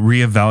to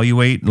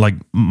reevaluate? Like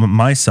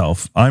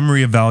myself, I'm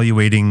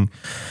reevaluating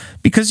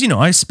because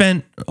I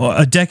spent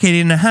a decade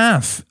and a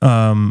half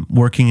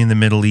working in the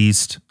Middle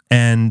East,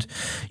 and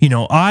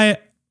so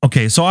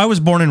I was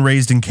born and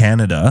raised in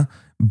Canada,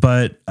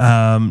 but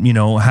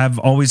have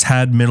always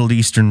had Middle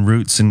Eastern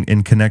roots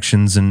and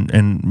connections,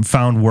 and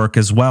found work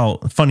as well.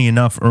 Funny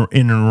enough,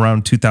 in and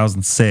around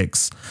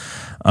 2006,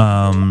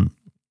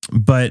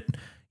 but.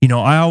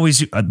 I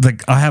always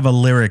I have a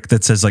lyric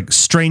that says like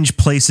strange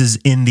places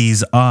in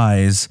these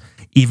eyes,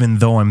 even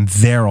though I'm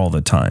there all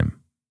the time,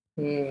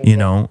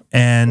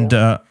 and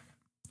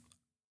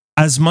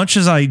as much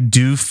as I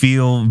do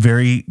feel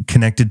very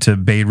connected to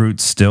Beirut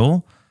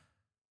still,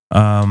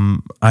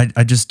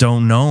 I just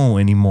don't know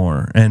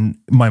anymore. And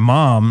my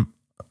mom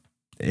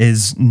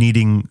is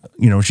needing,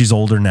 she's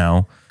older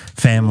now.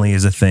 Family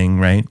is a thing,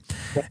 right?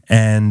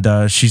 And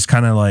she's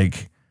kind of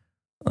like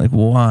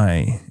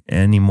why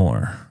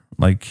anymore?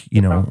 Like,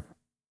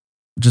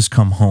 just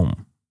come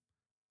home.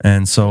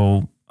 And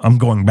so I'm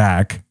going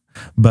back,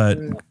 but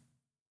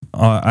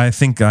I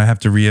think I have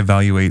to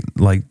reevaluate,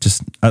 like,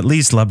 just at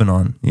least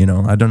Lebanon.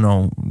 I don't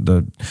know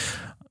the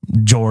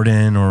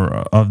Jordan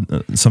or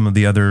some of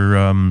the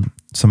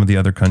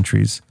other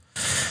countries.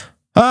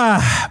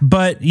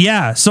 But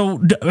yeah.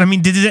 So I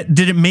mean, did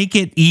it make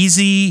it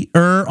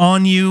easier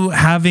on you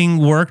having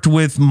worked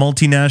with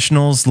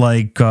multinationals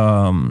like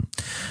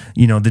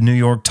the New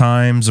York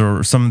Times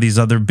or some of these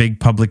other big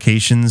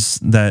publications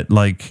that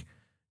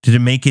did it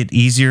make it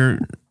easier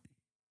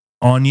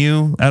on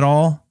you at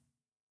all?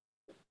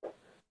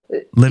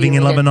 Living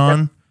in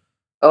Lebanon?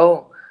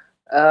 No.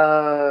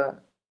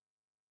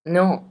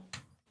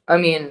 I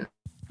mean,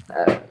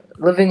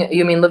 living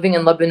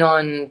in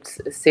Lebanon,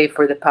 say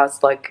for the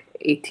past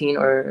 18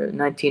 or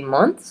 19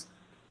 months?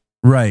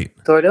 Right.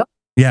 Sort of?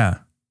 Yeah.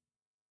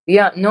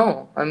 Yeah,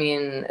 no. I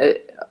mean,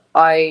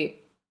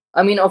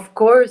 of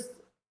course,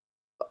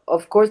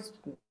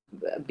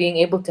 being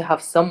able to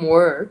have some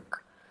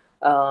work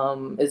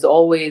is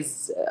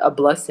always a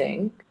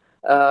blessing.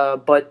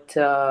 But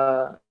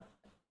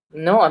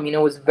no, I mean,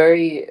 it was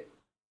very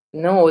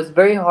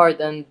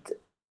hard. And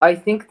I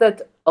think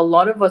that a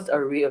lot of us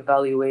are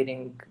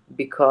reevaluating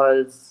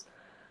because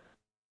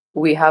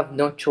we have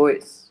no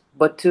choice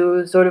but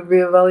to sort of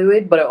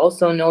reevaluate. But I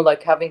also know,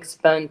 having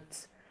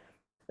spent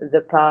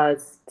the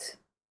past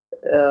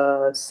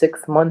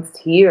 6 months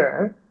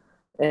here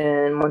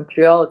in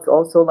Montreal, it's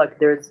also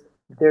there's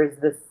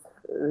this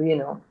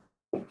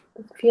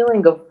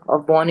feeling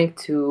of wanting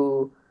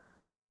to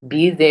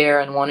be there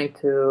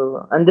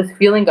and this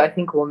feeling I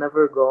think will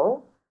never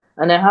go.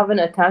 And I have an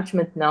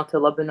attachment now to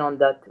Lebanon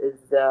that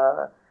is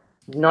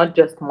not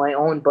just my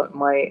own, but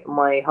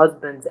my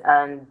husband's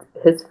and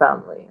his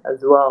family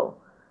as well.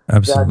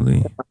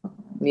 Absolutely.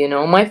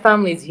 That, my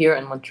family's here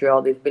in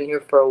Montreal. They've been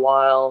here for a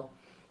while.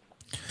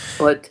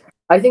 But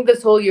I think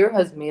this whole year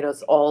has made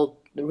us all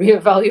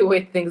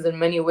reevaluate things in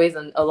many ways.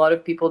 And a lot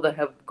of people that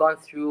have gone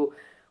through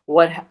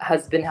what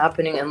has been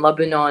happening in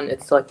Lebanon,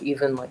 it's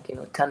even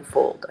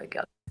tenfold, I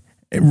guess.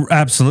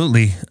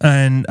 Absolutely.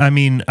 And I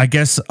mean, I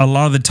guess a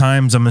lot of the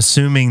times I'm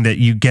assuming that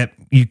you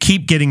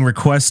keep getting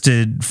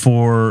requested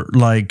for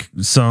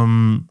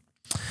some,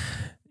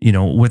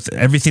 with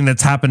everything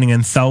that's happening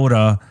in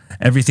Thota,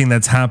 everything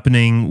that's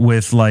happening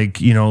with like,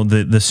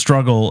 the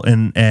struggle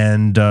and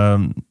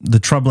the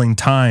troubling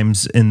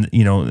times and,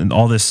 and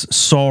all this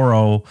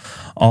sorrow,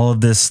 all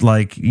of this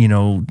like,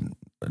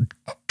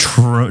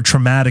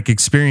 traumatic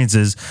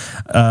experiences,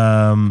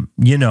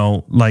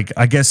 like,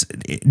 I guess,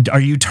 are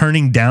you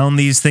turning down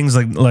these things?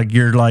 Like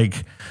you're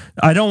like,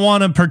 I don't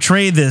want to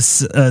portray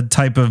this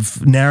type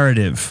of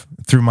narrative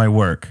through my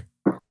work.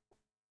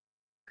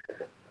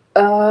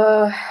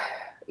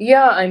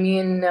 Yeah, I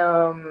mean,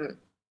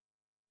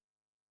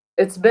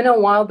 it's been a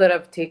while that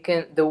I've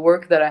taken the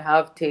work that I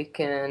have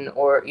taken,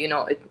 or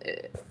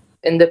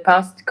in the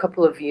past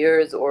couple of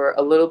years or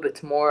a little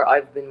bit more,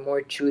 I've been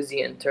more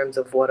choosy in terms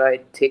of what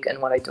I take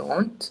and what I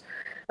don't.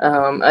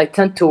 I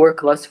tend to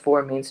work less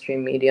for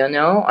mainstream media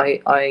now. I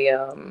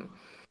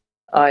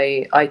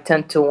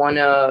tend to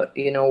wanna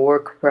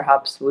work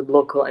perhaps with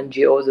local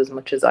NGOs as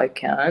much as I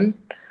can,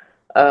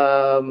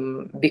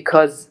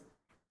 because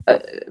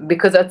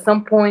at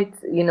some point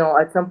you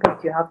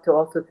have to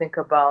also think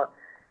about,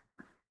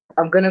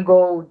 I'm gonna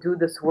go do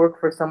this work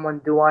for someone.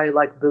 Do I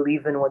like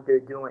believe in what they're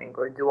doing,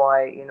 or do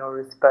I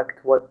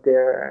respect what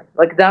they're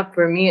like? That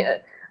for me,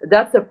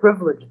 that's a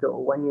privilege though,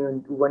 when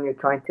you're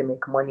trying to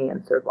make money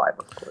and survive,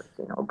 of course,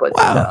 but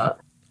wow.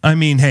 I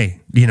mean, hey,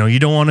 you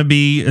don't want to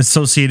be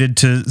associated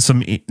to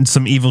some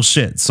evil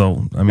shit.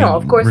 So I mean, no,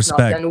 of course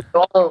respect. not, and we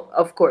all,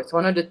 of course,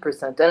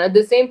 100%. And at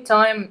the same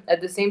time,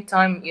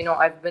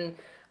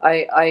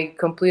 I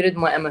completed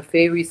my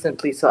MFA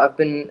recently, so I've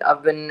been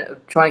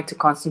trying to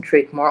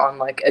concentrate more on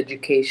like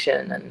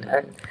education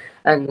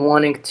and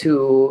wanting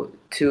to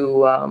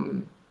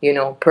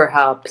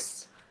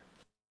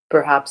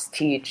perhaps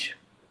teach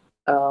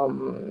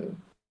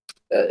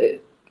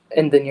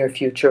in the near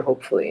future,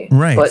 hopefully.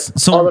 Right. But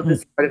so all of this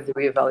is part of the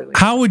reevaluation.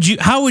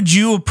 How would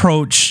you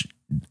approach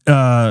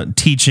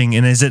teaching?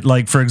 And is it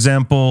like, for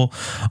example,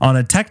 on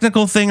a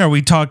technical thing? Are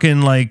we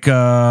talking like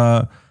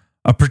a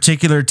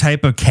particular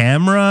type of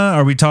camera?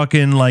 Are we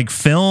talking like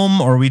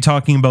film, or are we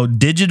talking about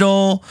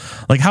digital?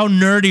 Like, how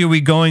nerdy are we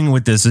going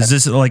with this? Is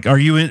this like, are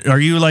you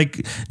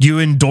like, do you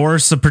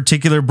endorse a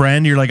particular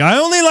brand? You're like, I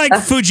only like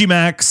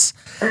Fujimax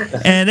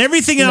and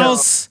everything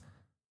else.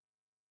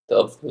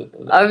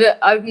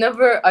 I've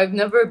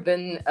never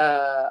been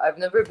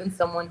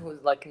someone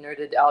who's like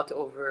nerded out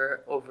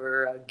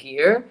over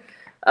gear.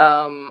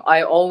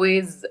 I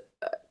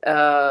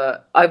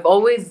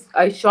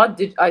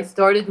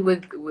started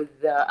with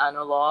the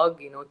analog,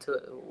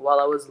 while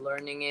I was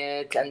learning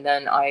it, and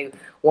then I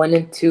went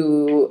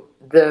into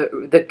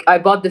I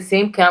bought the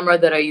same camera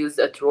that I used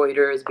at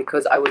Reuters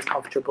because I was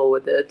comfortable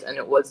with it, and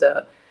it was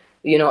a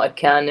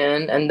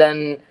Canon, and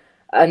then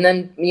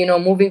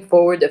moving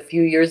forward a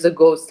few years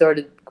ago,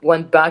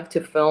 went back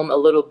to film a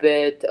little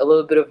bit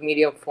of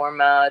medium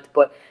format,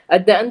 but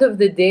at the end of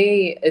the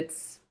day,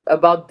 it's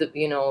about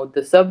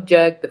the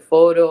subject, the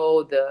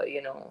photo,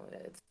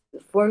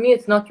 for me,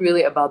 it's not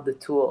really about the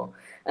tool.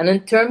 And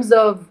in terms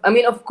of, I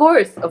mean, of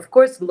course,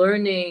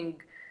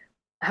 learning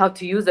how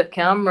to use a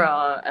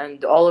camera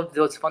and all of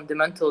those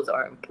fundamentals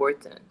are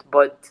important,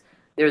 but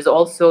there's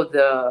also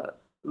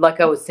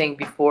like I was saying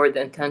before,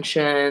 the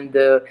intention,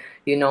 the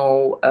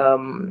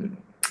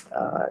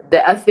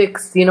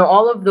ethics,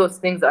 all of those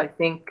things I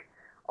think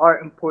are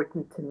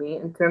important to me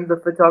in terms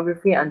of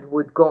photography, and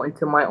would go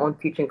into my own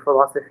teaching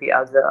philosophy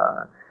as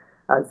a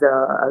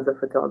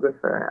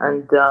photographer.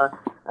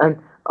 And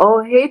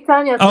oh, hey,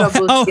 Tanya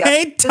Trabulsi. Oh,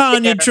 hey,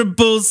 Tanya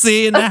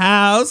Trabulsi in the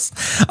house.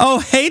 Oh,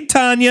 hey,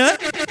 Tanya.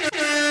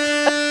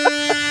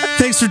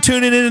 Thanks for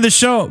tuning into the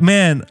show,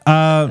 man.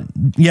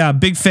 Yeah,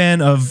 big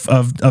fan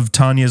of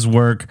Tanya's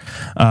work.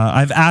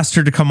 I've asked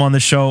her to come on the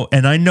show,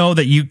 and I know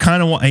that you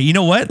kind of want. You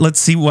know what? Let's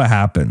see what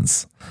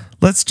happens.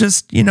 Let's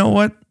just see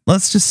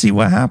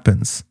what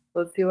happens.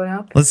 Let's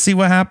see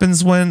what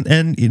happens when,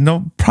 and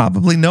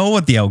probably know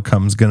what the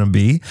outcome's going to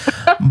be,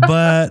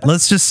 but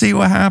let's just see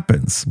what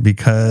happens,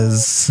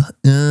 because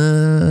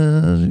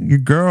your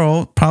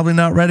girl probably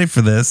not ready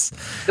for this.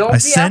 I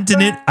sent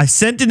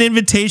an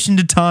invitation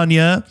to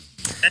Tanya.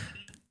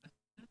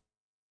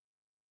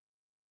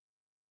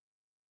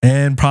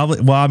 And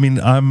probably, well, I mean,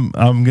 I'm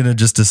gonna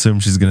just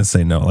assume she's gonna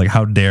say no. Like,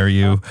 how dare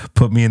you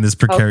put me in this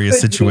precarious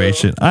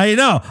situation? I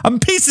know I'm a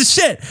piece of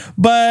shit,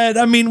 but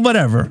I mean,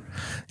 whatever.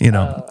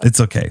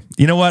 It's okay.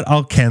 You know what?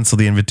 I'll cancel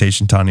the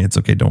invitation, Tanya. It's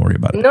okay. Don't worry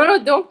about it. No,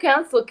 don't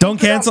cancel. Don't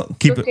cancel.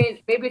 Keep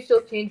it. Maybe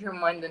she'll change her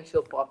mind and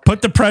she'll pop.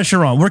 Put the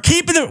pressure on. We're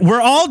keeping it. We're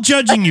all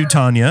judging you,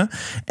 Tanya,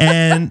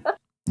 and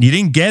you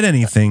didn't get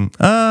anything.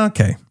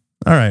 Okay.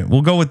 All right.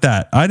 We'll go with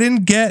that. I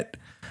didn't get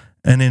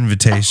an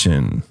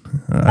invitation.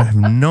 I have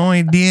no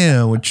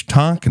idea what you're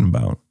talking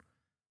about.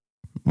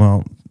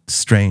 Well,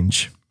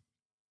 strange.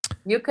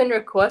 You can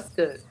request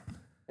it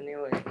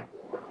anyway.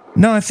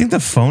 No, I think the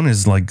phone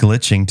is like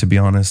glitching, to be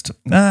honest.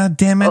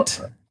 Damn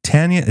it.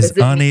 Tanya is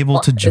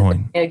unable to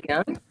join.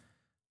 Again?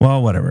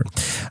 Well, whatever.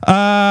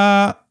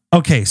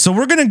 Okay, so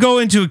we're going to go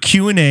into a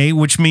Q&A,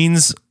 which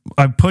means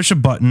I push a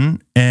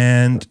button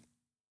and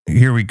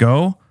here we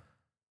go.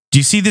 Do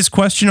you see this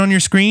question on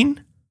your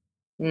screen?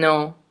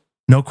 No.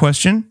 No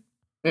question?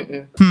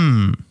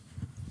 Mm-mm.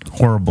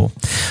 Horrible.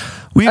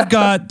 We've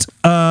got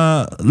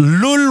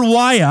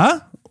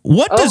Lulwaya.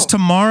 What does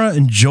Tamara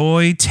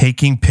enjoy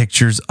taking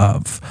pictures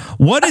of?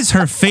 What is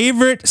her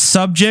favorite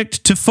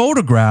subject to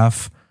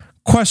photograph?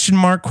 Question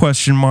mark,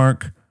 question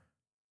mark,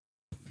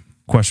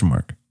 question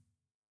mark.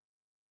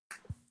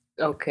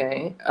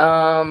 Okay.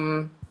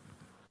 I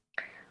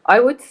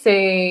would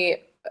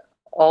say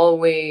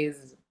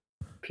always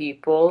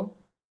people,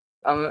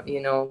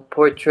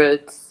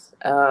 portraits.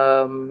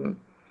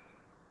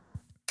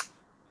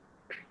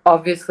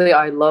 Obviously,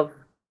 I love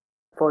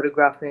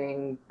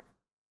photographing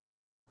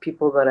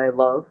people that I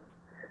love,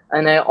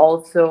 and I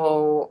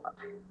also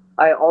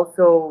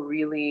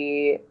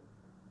really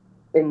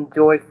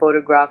enjoy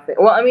photographing.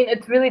 Well, I mean,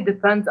 it really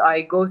depends.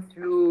 I go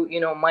through,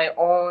 my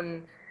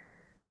own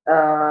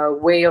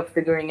way of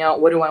figuring out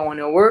what do I want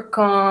to work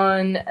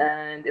on,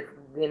 and if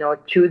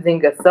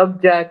choosing a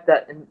subject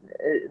that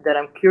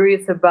I'm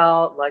curious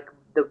about, like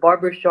the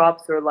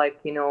barbershops, or like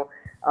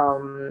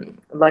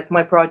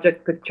my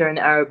project Picture an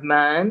Arab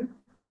Man,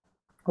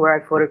 where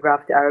I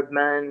photographed Arab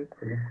men.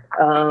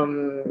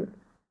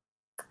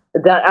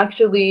 That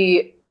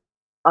actually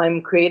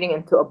I'm creating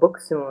into a book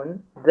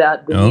soon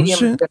that the Medium is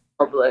going to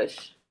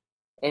publish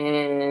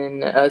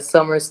in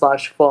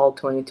summer/fall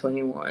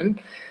 2021.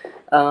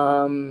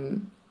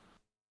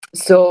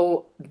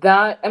 So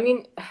that, I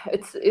mean,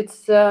 it's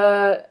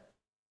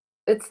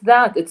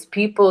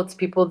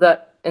people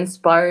that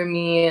inspire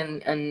me,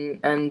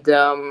 and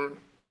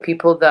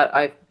people that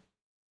I'm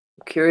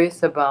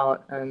curious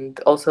about, and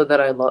also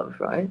that I love,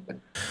 right?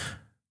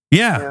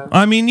 Yeah.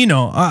 I mean,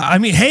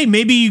 hey,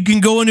 maybe you can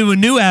go into a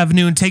new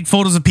avenue and take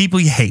photos of people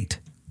you hate,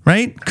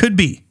 right? Could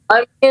be.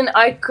 I mean,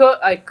 I could,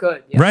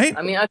 yeah. Right?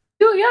 I mean, I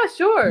feel, yeah,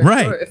 sure.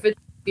 Right. Sure. If it's,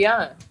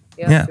 yeah.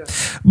 Sure.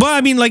 But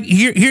I mean, like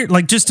here,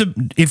 like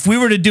if we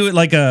were to do it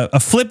like a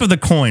flip of the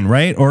coin,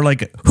 right? Or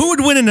like, who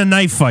would win in a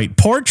knife fight?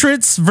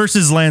 Portraits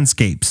versus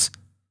landscapes?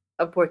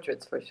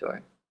 Portraits for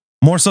sure.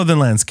 More so than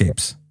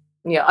landscapes.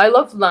 Yeah, I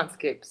love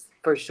landscapes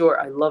for sure.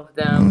 I love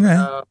them.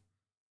 Okay.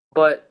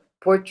 But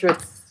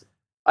portraits,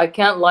 I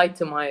can't lie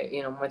to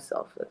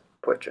myself with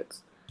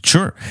portraits.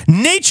 Sure.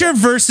 Nature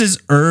versus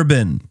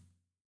urban.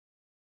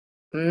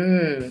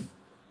 I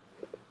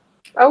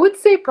would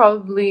say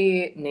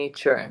probably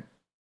nature.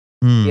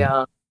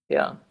 Yeah.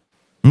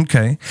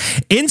 Okay.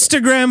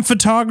 Instagram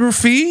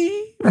photography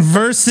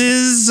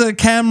versus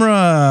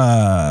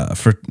camera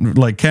for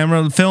like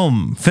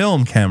film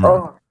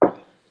camera. Oh,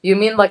 you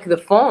mean like the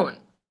phone?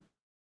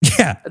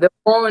 Yeah. The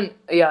phone.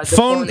 Yeah. The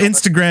phone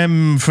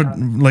Instagram for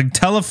like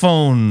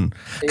telephone.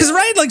 Because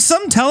right, like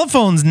some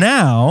telephones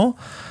now,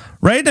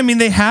 right? I mean,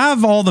 they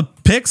have all the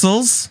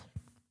pixels.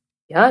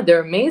 Yeah,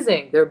 they're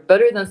amazing. They're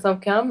better than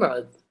some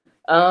cameras.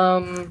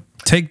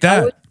 Take that.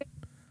 I would say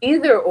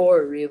either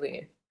or,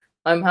 really.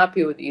 I'm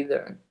happy with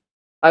either.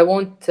 I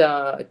won't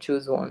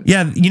choose one.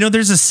 Yeah,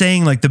 there's a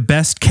saying like the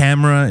best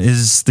camera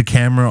is the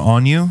camera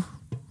on you.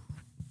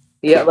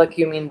 Yeah, like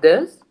you mean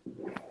this?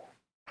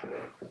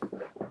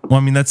 Well,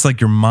 I mean that's like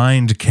your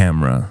mind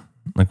camera.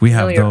 Like we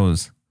have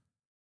those.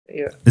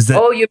 Yeah. Is that?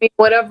 Oh, you mean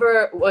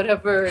whatever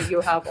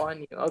you have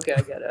on you? Okay,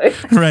 I get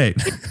it. Right.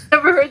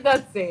 Never heard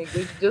that saying.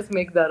 Did you just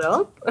make that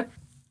up?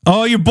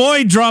 Oh, your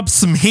boy dropped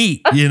some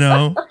heat.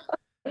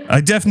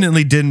 I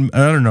definitely didn't.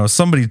 I don't know.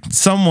 Somebody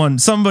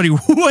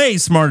way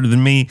smarter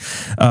than me,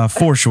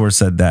 for sure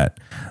said that.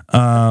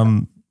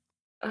 How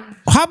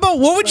about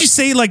what would you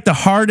say like the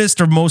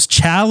hardest or most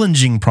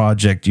challenging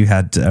project you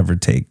had to ever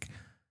take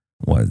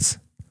was?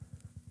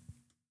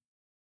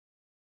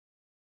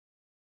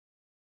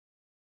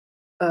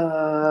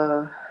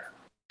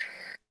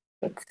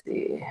 Let's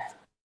see.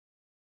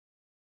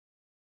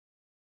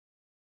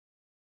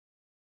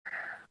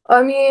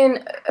 I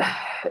mean,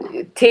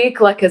 take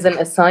like as an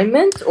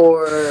assignment,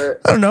 or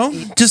I don't know,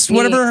 just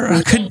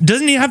whatever.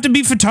 Doesn't even have to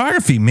be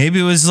photography. Maybe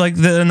it was like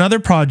another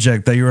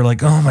project that you were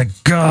like, oh my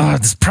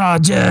god, this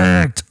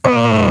project.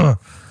 Ugh.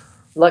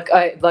 Like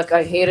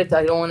I hate it.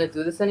 I don't want to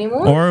do this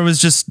anymore. Or it was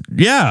just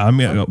I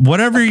mean,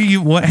 whatever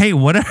you want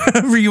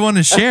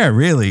to share,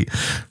 really.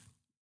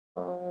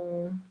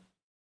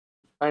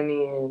 I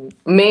mean,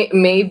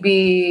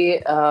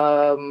 maybe.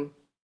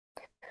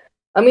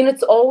 I mean,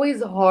 it's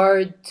always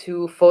hard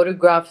to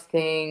photograph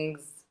things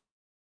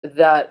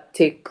that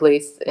take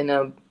place in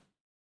a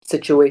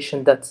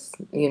situation that's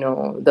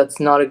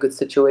not a good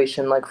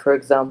situation. Like, for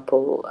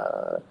example,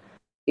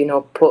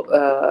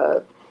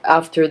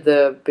 after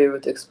the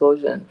Beirut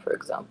explosion, for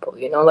example,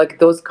 like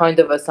those kind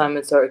of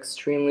assignments are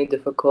extremely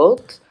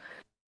difficult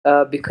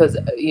because,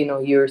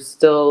 you're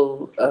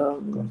still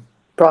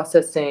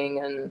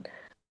processing,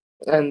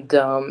 and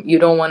you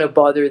don't want to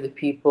bother the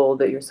people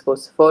that you're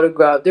supposed to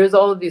photograph. There's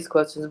all of these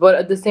questions, but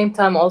at the same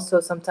time, also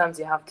sometimes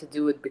you have to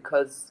do it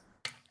because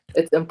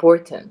it's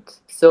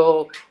important.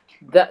 So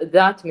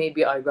that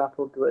maybe I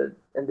grappled with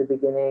in the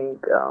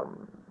beginning.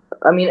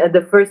 I mean, at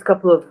the first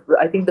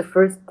I think the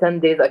first 10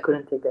 days, I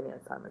couldn't take any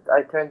assignments.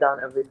 I turned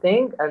down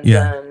everything,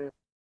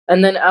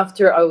 and then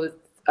after I was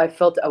I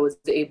felt I was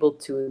able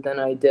to, then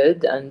I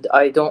did, and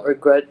I don't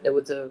regret. It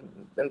was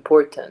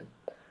important.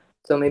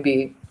 So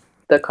maybe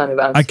that kind of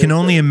answers. I can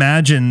only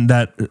imagine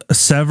that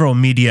several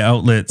media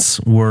outlets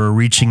were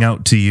reaching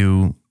out to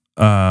you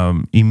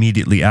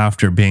immediately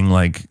after, being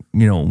like,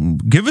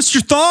 give us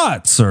your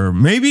thoughts, or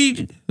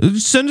maybe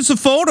send us a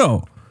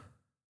photo.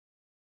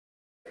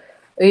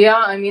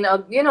 Yeah, I mean, a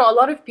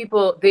lot of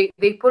people, they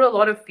put a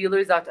lot of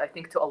feelers out, I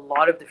think, to a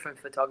lot of different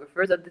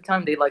photographers at the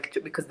time. They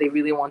because they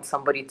really want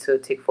somebody to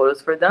take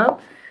photos for them.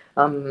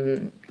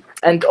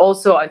 And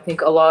also, I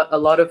think a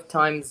lot of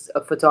times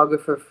a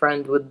photographer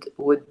friend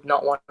would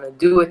not want to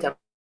do it and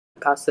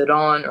pass it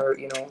on,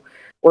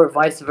 or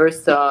vice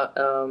versa.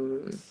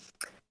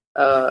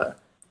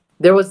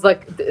 There was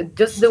like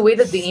just the way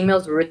that the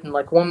emails were written.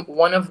 Like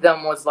one of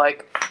them was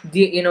like,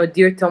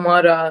 dear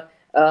Tamara.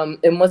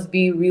 It must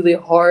be really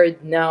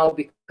hard now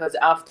because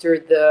after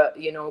the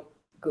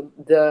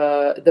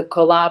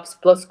collapse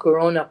plus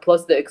Corona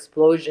plus the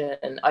explosion,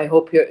 and I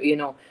hope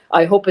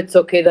I hope it's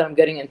okay that I'm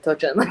getting in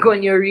touch. And like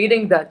when you're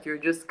reading that, you're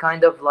just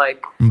kind of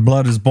like,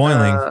 blood is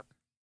boiling.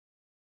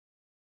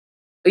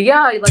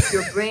 Yeah, like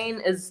your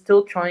brain is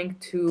still trying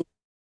to,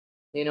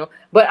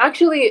 but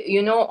actually,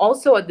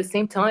 also at the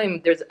same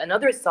time, there's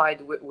another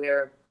side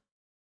where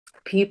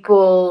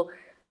people,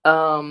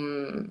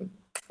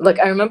 like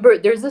I remember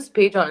there's this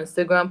page on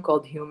Instagram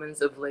called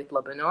Humans of Late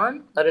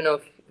Lebanon. I don't know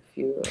if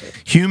you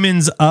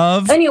Humans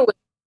of anyway.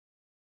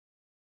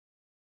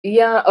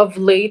 Yeah, of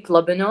Late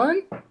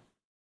Lebanon.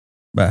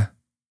 Bah.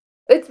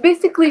 It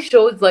basically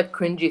shows like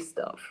cringy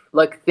stuff,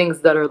 like things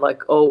that are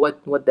like, oh,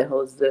 what the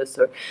hell is this?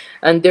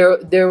 And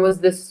there was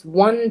this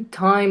one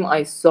time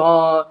I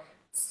saw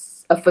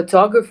a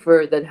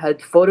photographer that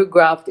had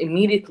photographed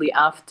immediately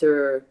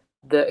after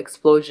the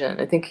explosion.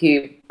 I think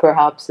he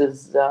perhaps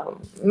is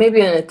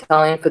maybe an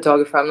Italian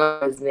photographer. I'm not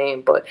sure his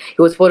name, but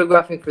he was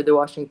photographing for the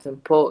Washington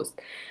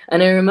Post.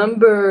 And I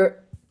remember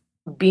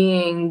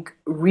being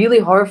really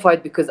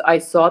horrified because I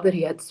saw that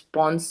he had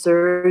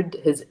sponsored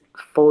his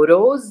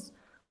photos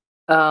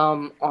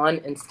on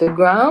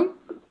Instagram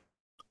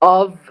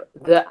of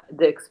the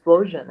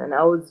explosion. And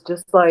I was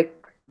just like,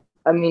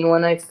 I mean,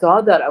 when I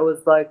saw that, I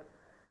was like,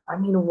 I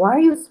mean, why are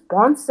you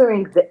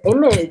sponsoring the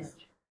image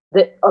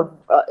that of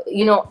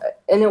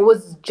and it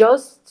was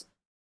just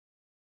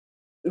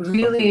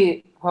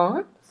really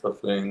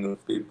suffering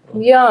of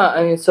people. Yeah,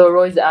 I mean, so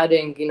Roy's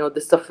adding,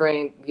 the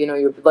suffering,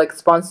 you're like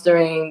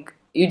sponsoring,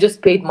 you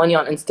just paid money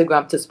on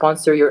Instagram to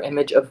sponsor your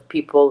image of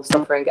people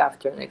suffering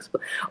after an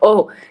explosion.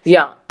 Oh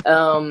yeah,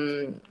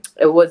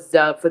 it was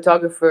a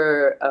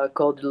photographer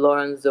called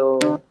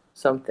Lorenzo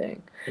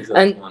something.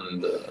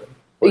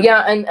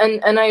 Yeah,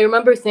 and I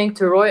remember saying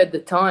to Roy at the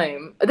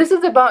time, this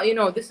is about,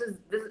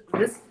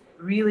 this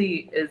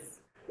really is,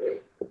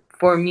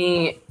 for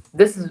me,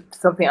 this is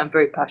something I'm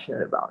very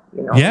passionate about,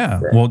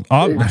 Yeah, well,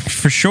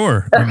 for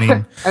sure. I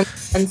mean,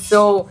 and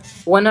so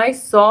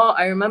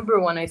I remember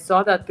when I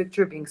saw that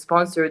picture being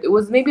sponsored, it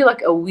was maybe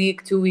like a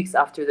week, 2 weeks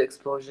after the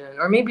explosion,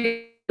 or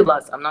maybe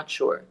less, I'm not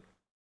sure.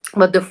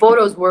 But the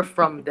photos were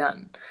from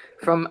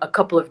a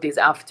couple of days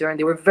after, and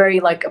they were very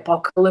like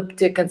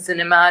apocalyptic and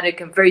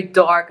cinematic and very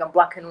dark and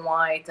black and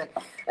white.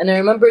 And I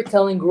remember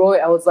telling Roy,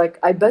 I was like,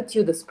 I bet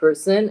you this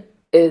person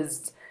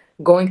is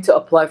going to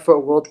apply for a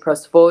World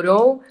Press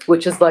Photo,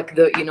 which is like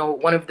the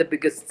one of the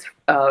biggest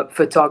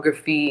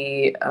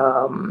photography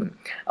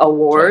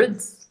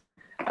awards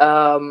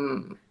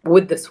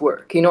with this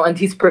work, and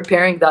he's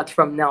preparing that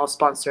from now,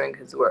 sponsoring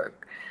his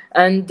work.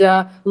 And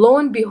lo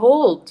and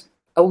behold,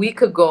 a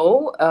week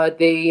ago,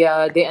 they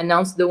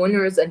announced the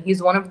winners, and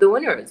he's one of the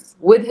winners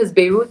with his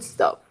Beirut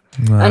stuff.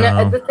 Wow.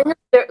 And the thing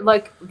is,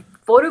 like,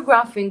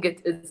 photographing it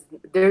is,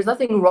 there's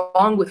nothing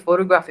wrong with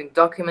photographing.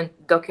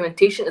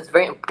 Documentation is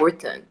very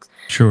important.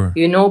 Sure.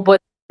 But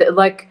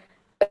like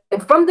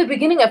from the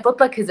beginning, I felt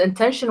like his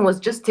intention was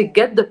just to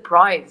get the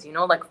prize.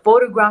 Like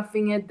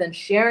photographing it, then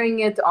sharing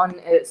it on,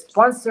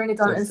 sponsoring it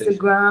on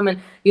Instagram, and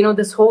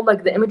this whole,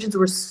 like, the images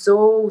were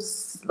so,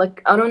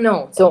 like, I don't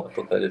know. So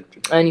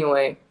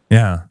anyway.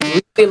 Yeah.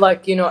 Really,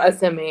 like,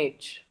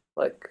 SMH,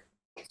 like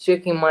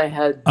shaking my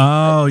head.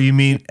 Oh, you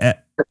mean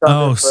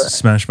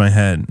smash my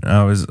head.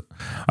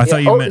 I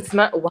thought you meant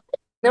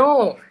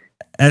no.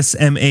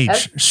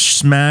 SMH,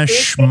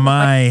 smash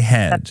my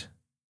head.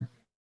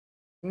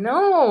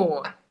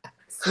 No.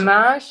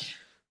 Smash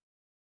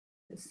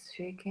is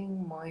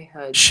shaking my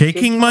head.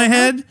 Shaking my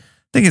head? I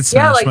think it's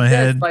smash like my this,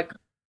 head. like,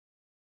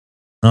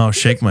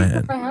 shake my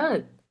head.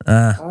 Oh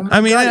I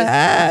mean,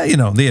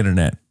 the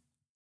internet.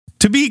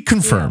 To be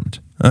confirmed,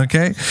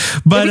 okay?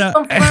 But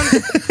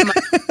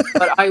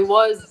but I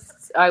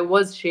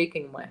was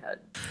shaking my head.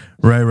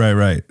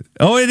 Right.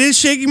 Oh, it is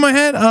shaking my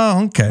head?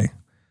 Oh, okay.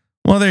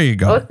 Well, there you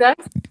go. Oh,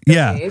 thanks.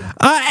 Yeah.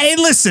 Hey,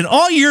 listen,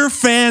 all your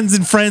fans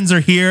and friends are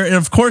here, and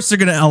of course they're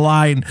going to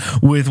align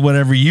with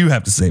whatever you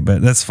have to say,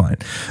 but that's fine.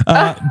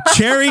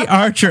 Cherry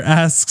Archer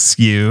asks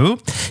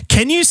you,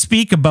 can you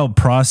speak about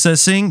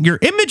processing? Your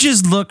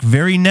images look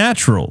very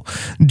natural.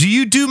 Do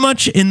you do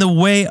much in the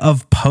way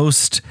of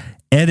post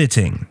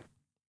editing?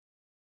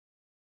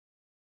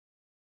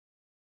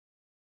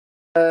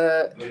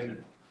 Uh,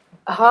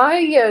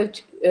 Hi,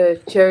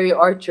 Cherry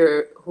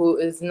Archer, who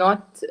is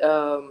not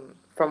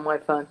from my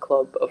fan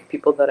club of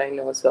people that I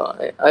know. So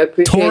I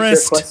appreciate your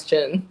Tourist.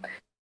 question.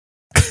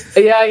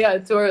 Yeah,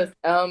 tourist.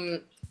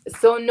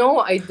 So no,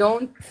 I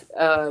don't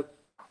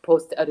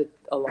post edit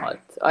a lot.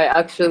 I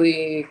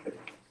actually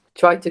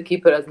try to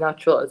keep it as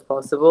natural as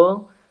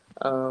possible.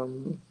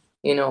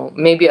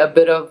 Maybe a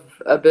bit of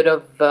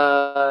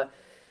a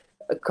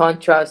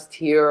contrast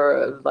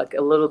here, like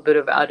a little bit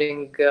of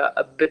adding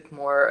a bit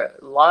more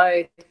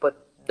light,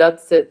 but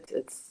that's it.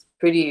 It's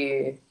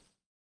pretty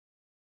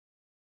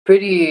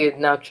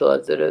natural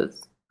as it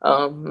is.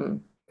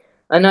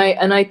 And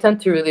I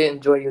tend to really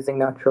enjoy using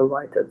natural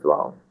light as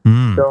well.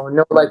 So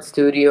no light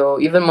studio.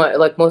 Even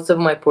most of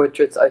my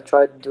portraits, I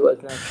try to do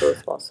as natural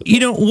as possible. You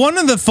know, one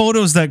of the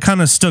photos that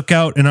kind of stuck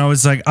out, and I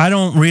was like, I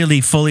don't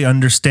really fully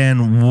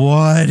understand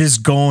what is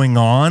going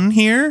on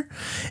here,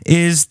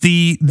 is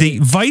the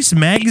Vice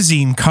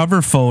magazine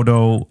cover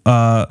photo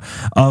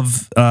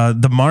of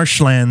the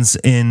marshlands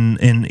in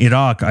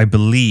Iraq, I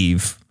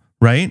believe,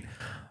 right?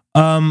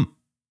 Oh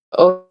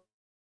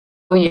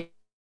yeah.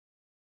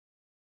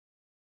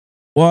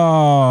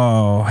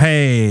 Whoa,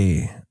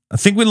 hey, I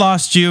think we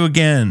lost you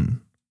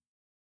again.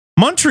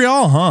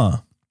 Montreal, huh?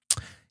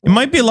 It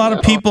might be a lot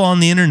of people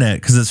on the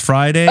internet because it's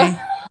Friday. I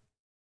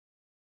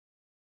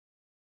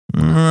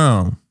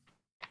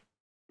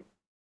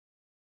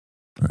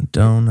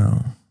don't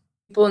know.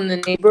 People in the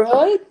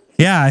neighborhood?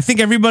 Yeah, I think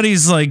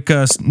everybody's like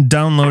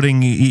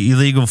downloading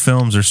illegal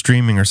films or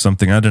streaming or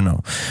something. I don't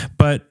know.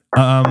 But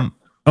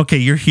okay,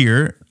 you're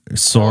here,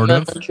 sort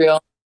of. Montreal.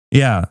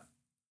 Yeah.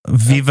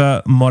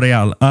 Viva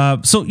Montreal.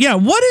 So yeah,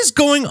 what is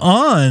going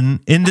on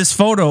in this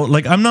photo?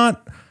 Like, I'm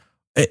not.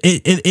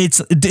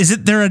 Is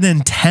it there an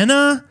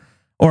antenna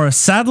or a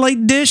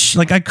satellite dish?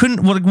 Like, I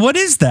couldn't. What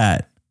is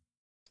that?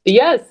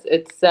 Yes,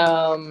 it's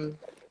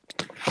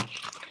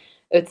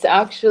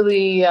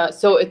actually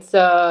so it's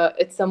a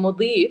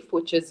modif,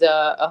 which is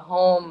a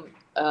home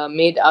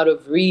made out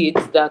of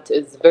reeds that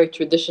is very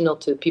traditional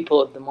to people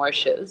of the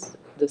marshes,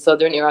 the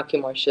southern Iraqi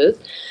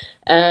marshes,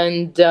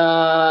 and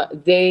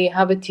they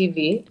have a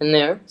TV in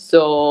there.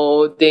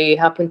 So they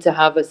happen to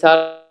have a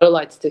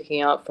satellite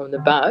sticking out from the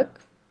back.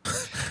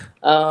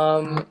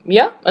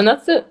 Yeah, and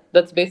that's it.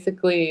 That's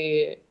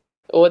basically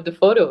what the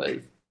photo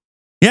is.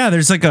 Yeah,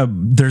 there's like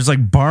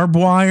barbed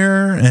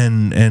wire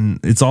and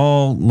it's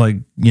all like,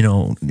 you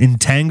know,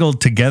 entangled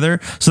together.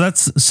 So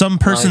that's some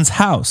person's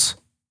house.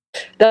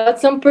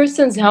 That's some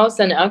person's house,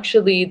 and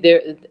actually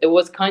it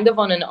was kind of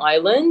on an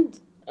island.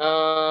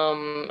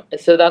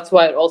 So that's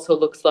why it also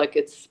looks like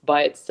it's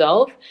by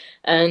itself,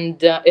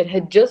 and it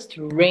had just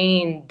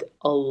rained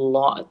a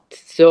lot.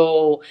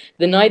 So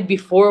the night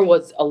before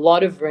was a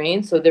lot of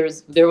rain, so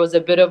there was a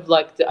bit of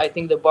like I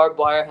think the barbed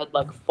wire had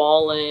like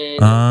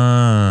fallen,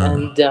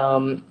 and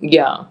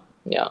yeah.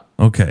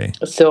 Okay.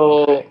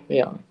 So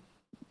yeah.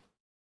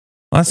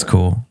 That's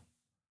cool.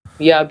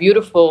 Yeah,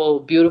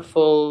 beautiful,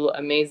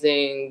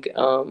 amazing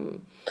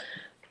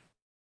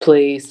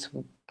place,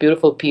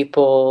 beautiful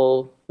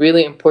people,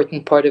 really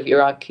important part of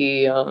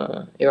Iraqi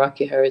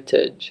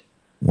heritage.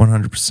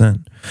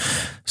 100%.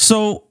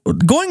 So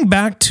going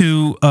back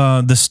to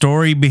the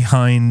story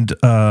behind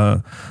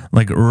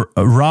like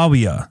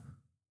Rawia.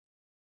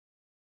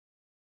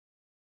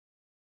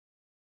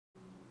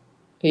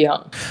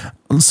 Yeah.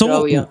 So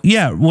Rawia.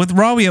 Yeah, with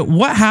Rawia,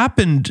 what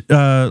happened?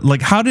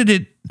 Like, how did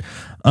it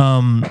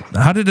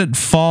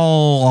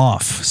fall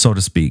off, so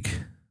to speak?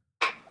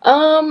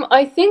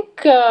 I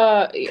think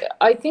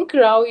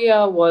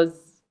Rawia was,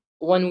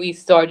 when we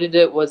started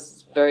it,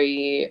 was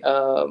very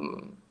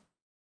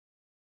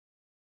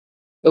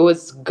it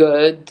was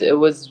good. It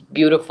was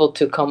beautiful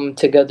to come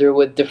together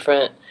with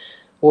different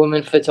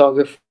women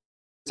photographers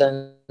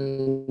and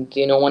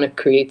want to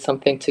create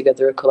something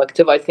together, a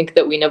collective. I think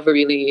that we never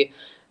really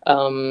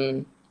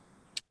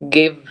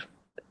gave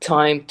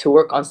time to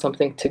work on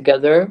something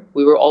together.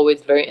 We were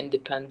always very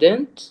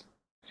independent.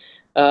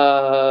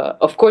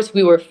 Of course,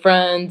 we were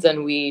friends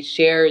and we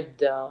shared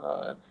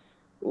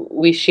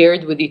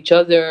with each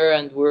other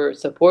and were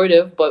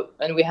supportive,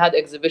 and we had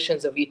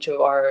exhibitions of each of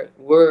our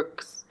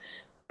works,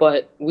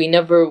 but we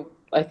never,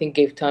 I think,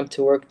 gave time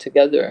to work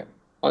together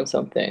on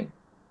something.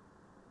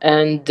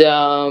 And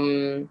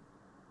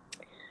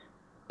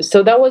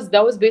so that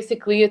was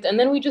basically it. And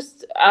then we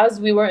just,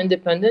 as we were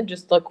independent,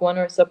 just like went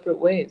our separate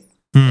ways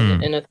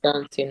in a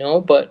sense,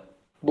 but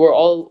we're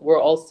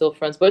all still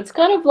friends. But it's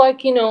kind of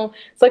like,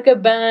 it's like a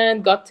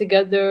band got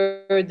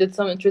together, did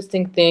some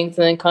interesting things,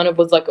 and then kind of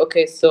was like,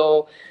 okay,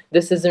 so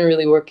this isn't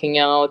really working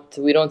out.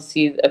 We don't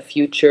see a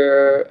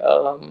future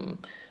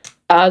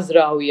as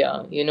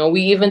Rawia.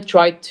 We even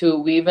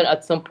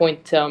at some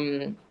point,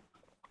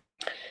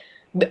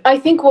 I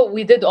think what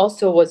we did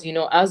also was,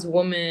 as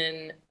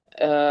women,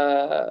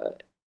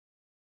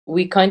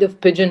 we kind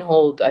of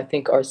pigeonholed, I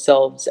think,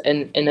 ourselves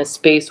in a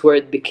space where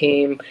it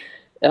became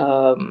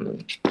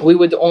we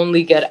would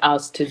only get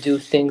asked to do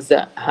things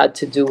that had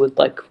to do with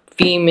like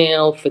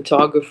female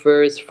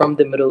photographers from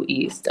the Middle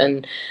East,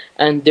 and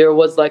there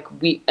was like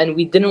we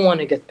didn't want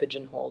to get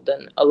pigeonholed,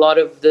 and a lot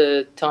of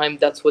the time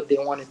that's what they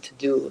wanted to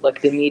do.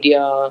 Like the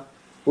media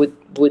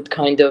would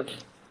kind of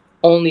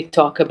only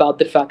talk about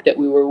the fact that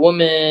we were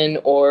women,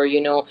 or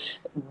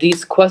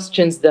these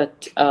questions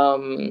that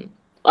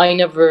I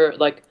never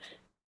like.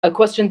 A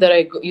question that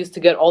I used to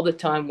get all the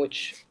time,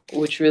 which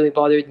really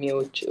bothered me,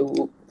 which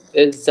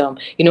is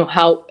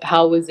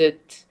how is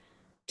it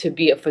to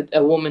be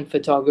a woman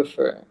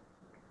photographer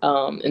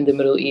in the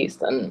Middle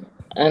East, and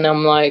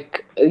I'm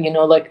like,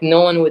 like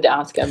no one would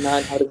ask a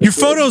man how to. Your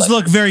photos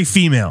look very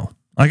female.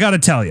 I got to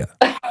tell you.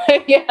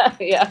 Yeah.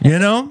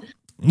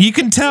 You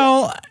can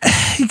tell.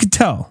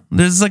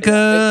 There's like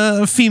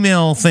a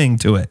female thing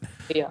to it.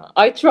 Yeah,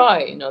 I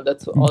try.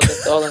 That's all.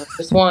 I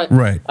just want.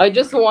 Right. I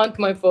just want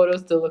my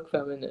photos to look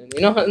feminine.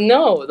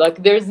 No,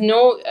 like there's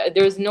no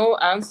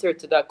answer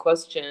to that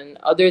question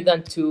other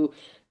than to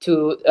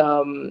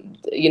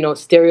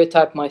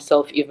stereotype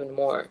myself even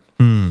more.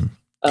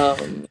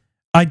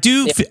 I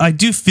do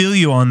feel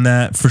you on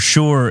that for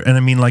sure. And I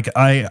mean, like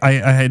I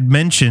had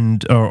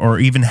mentioned or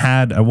even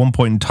had at one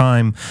point in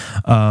time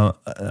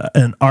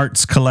an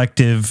arts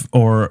collective,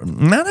 or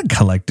not a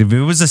collective,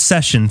 it was a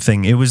session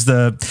thing. It was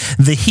the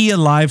HIA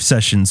live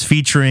sessions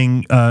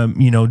featuring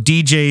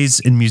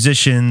DJs and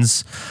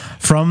musicians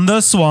from the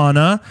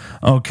Swana,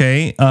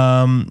 okay,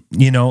 and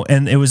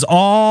it was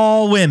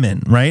all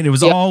women, right? It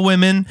was all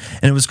women,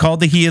 and it was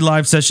called the HIA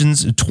live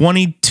sessions,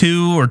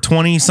 22 or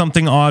 20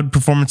 something odd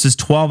performances,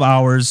 12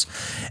 hours.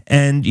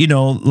 And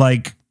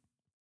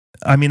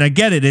I mean, I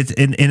get it.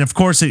 And of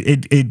course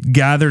it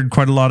gathered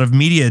quite a lot of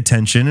media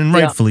attention, and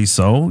rightfully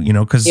so,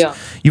 because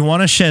you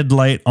want to shed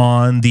light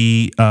on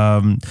the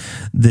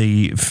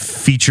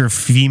feature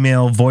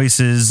female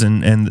voices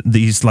and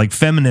these like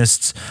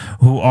feminists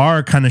who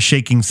are kind of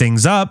shaking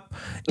things up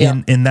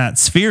in that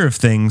sphere of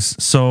things.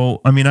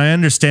 So, I mean, I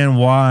understand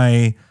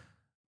why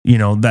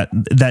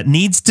that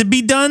needs to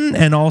be done,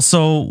 and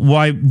also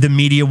why the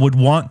media would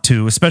want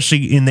to,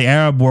 especially in the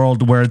Arab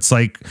world where it's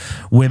like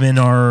women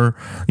are,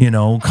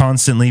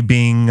 constantly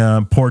being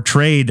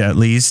portrayed, at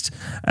least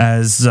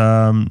as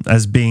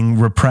being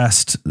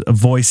repressed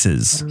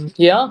voices.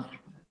 Yeah,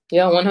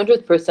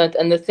 100%.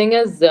 And the thing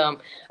is,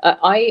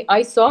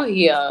 I saw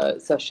HIA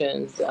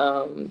sessions.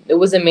 It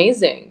was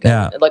amazing.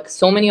 Yeah. Like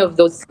so many of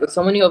those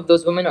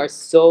women are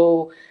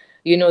so.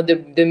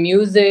 The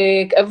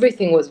music,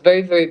 everything was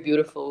very, very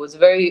beautiful.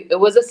 It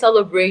was a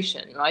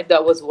celebration, right?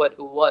 That was what it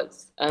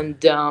was. And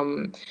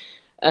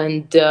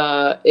at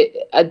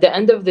the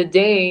end of the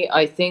day,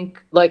 I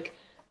think like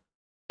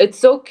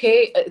it's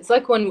okay. It's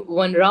like when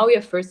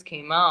Rawia first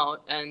came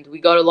out and we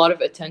got a lot of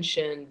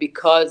attention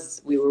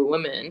because we were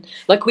women.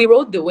 Like we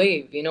rode the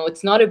wave,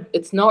 it's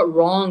not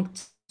wrong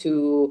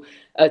to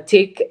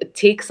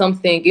take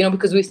something,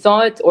 because we saw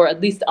it, or at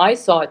least I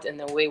saw it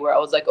in a way where I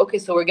was like, okay,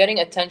 so we're getting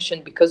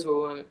attention because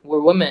we're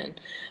women,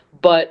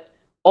 but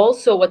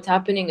also what's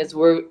happening is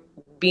we're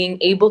being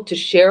able to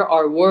share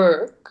our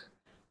work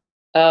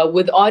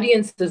with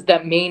audiences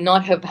that may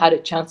not have had a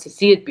chance to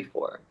see it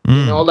before.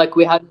 Like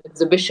we had an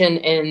exhibition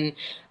in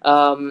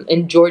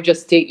Georgia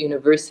State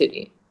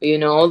University,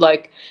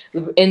 like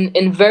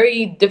in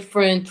very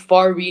different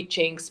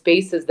far-reaching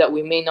spaces that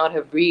we may not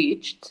have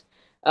reached.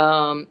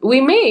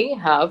 We may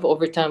have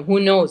over time, who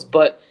knows,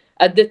 but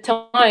at the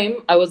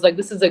time I was like,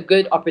 this is a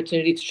good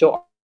opportunity to show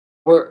our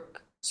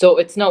work. So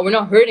we're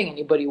not hurting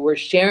anybody, we're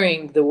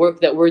sharing the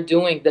work that we're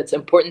doing that's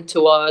important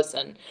to us.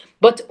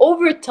 But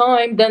over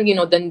time, then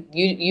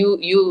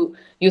you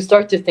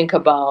start to think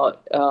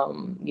about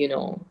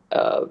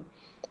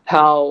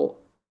how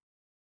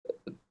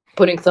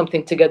putting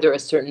something together a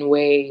certain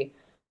way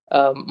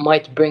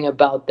might bring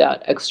about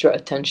that extra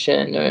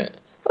attention, or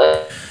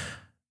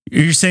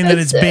you're saying that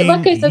it's being,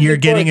 like you're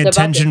getting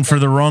attention for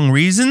the wrong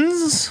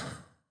reasons?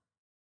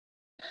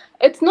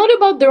 It's not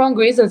about the wrong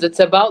reasons.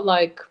 It's about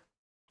like,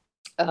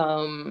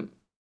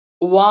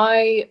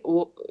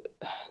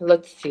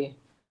 let's see,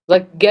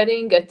 like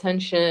getting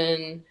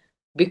attention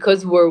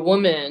because we're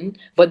women,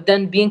 but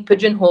then being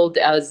pigeonholed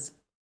as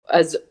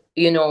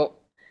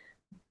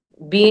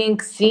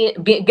being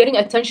seen, getting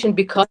attention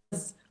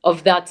because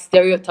of that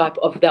stereotype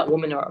of that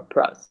women are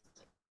oppressed,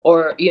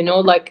 or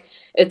like.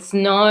 It's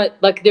not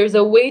like there's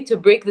a way to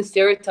break the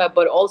stereotype,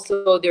 but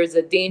also there's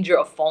a danger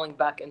of falling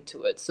back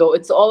into it. So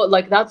it's all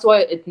like, that's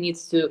why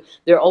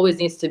there always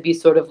needs to be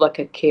sort of like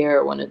a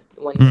care when you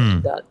do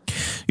that.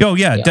 Oh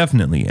yeah,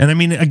 definitely. And I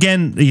mean,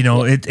 again,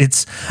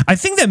 it's, I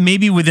think that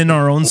maybe within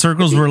our own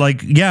circles, we're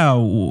like,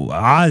 what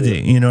I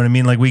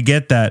mean? Like we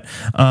get that.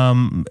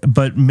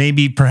 But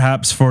maybe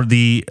perhaps for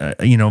the,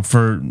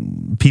 for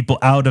people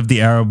out of the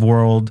Arab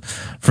world,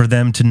 for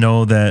them to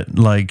know that,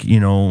 like,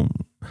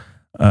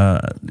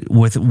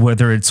 with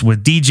whether it's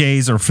with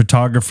DJs or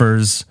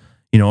photographers,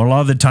 a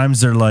lot of the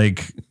times they're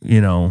like,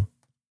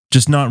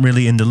 just not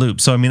really in the loop.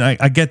 So I mean,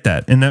 I get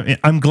that, and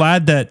I'm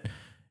glad that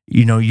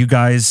you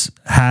guys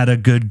had a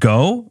good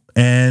go,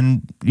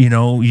 and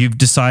you've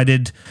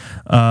decided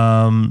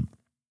not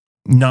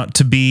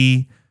to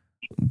be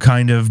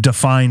kind of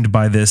defined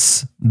by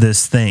this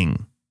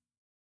thing,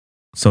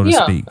 so to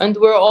speak. And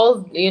we're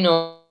all,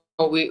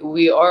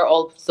 we are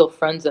all still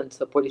friends and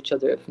support each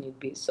other if need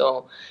be.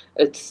 So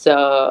it's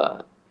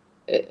at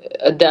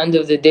the end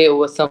of the day, it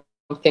was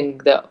something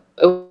that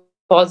it was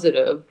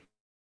positive.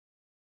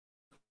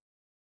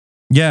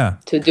 Yeah.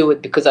 To do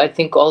it, because I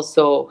think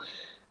also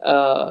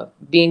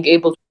being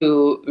able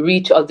to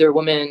reach other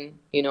women,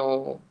 we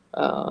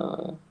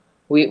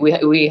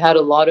had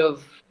a lot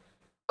of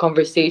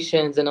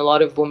conversations and a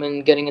lot of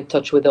women getting in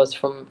touch with us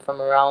from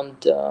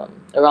around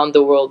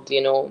the world,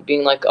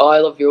 being like, oh, I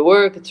love your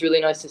work, it's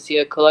really nice to see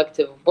a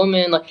collective of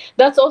women. Like,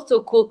 that's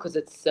also cool because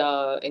it's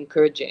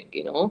encouraging,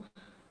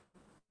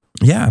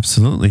 Yeah,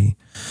 absolutely.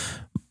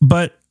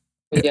 But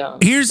yeah,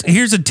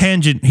 here's a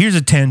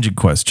tangent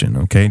question,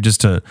 okay,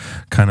 just to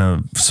kind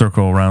of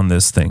circle around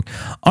this thing.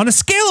 On a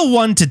scale of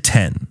 1 to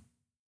 10,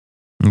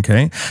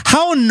 okay,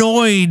 how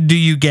annoyed do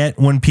you get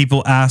when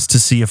people ask to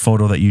see a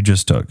photo that you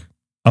just took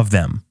of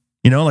them?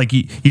 Like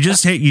you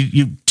just hit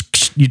you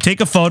take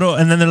a photo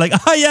and then they're like,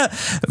 oh yeah,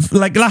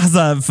 like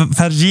lahza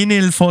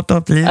farjini el photo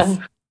please.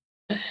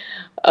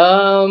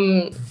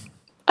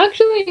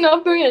 Actually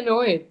not very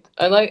annoyed.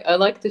 I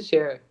like to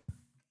share.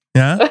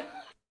 Yeah.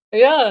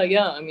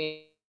 Yeah. I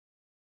mean,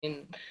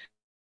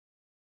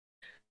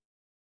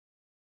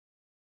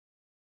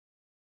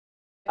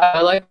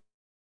 I like.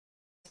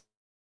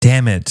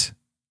 Damn it,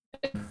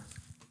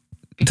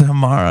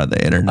 Tamara,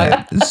 the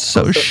internet is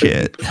so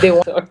shit. They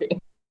want. Sorry.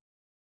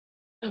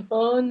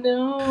 Oh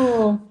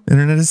no. The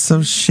internet is so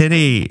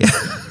shitty.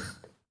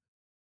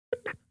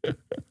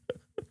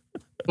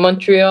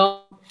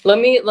 Montreal. Let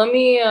me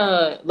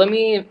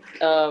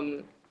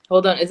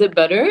hold on. Is it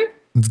better?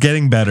 It's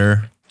getting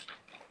better.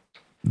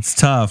 It's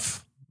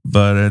tough,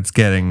 but it's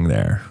getting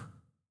there.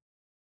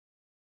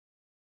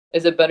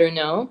 Is it better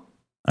now?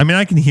 I mean,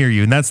 I can hear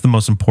you, and that's the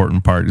most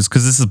important part, is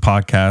because this is a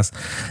podcast,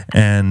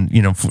 and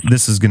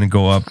this is going to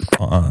go up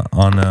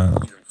on a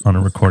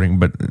recording.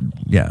 But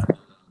yeah,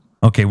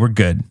 okay, we're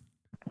good.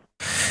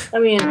 I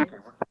mean,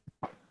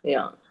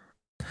 yeah.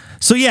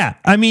 So yeah,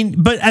 I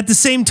mean, but at the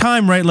same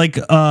time, right? Like,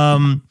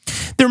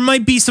 there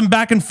might be some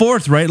back and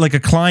forth, right? Like a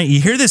client,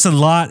 you hear this a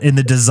lot in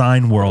the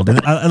design world,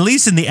 and at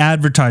least in the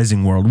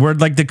advertising world, where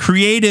like the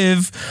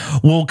creative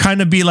will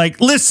kind of be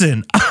like,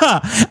 listen,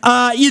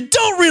 you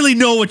don't really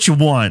know what you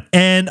want,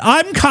 and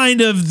I'm kind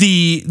of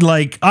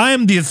I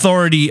am the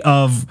authority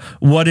of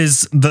what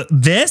is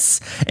this,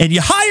 and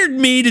you hired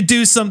me to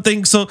do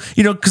something, so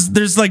because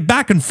there's like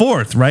back and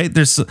forth, right?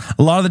 There's a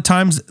lot of the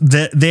times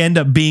that they end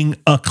up being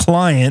a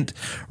client,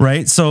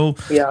 right? So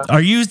yeah.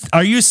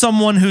 Are you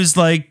someone who's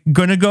like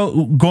going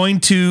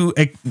to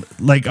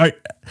like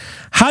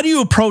how do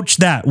you approach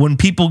that when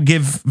people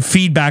give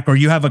feedback, or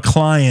you have a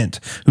client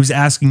who's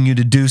asking you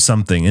to do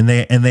something and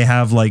they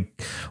have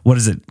like, what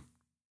is it?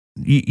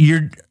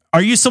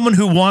 Are you someone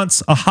who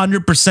wants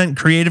 100%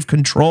 creative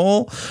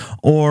control,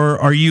 or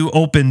are you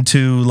open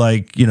to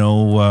like,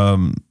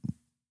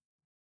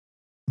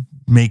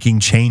 making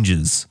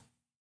changes?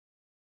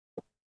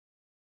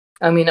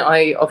 I mean,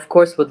 I of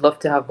course would love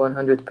to have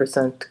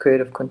 100%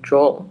 creative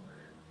control.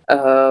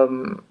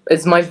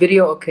 Is my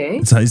video okay?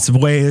 It's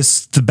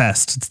the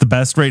best. It's the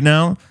best right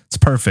now. It's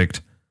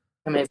perfect.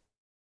 Amazing.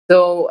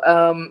 So,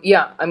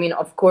 yeah, I mean,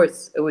 of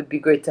course, it would be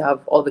great to have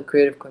all the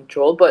creative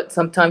control, but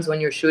sometimes when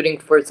you're shooting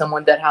for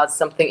someone that has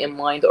something in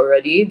mind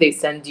already, they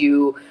send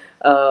you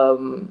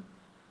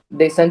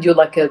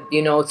like a,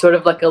 sort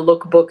of like a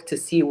lookbook to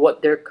see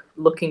what they're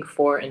looking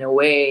for in a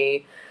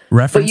way.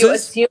 References? But you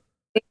assume,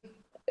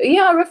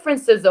 yeah,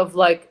 references of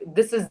like,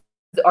 this is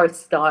our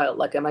style.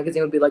 Like a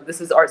magazine would be like, this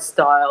is our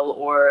style,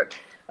 or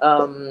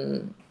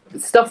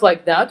stuff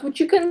like that, which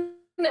you can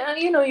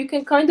you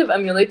can kind of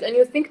emulate, and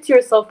you think to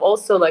yourself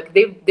also like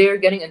they're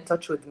getting in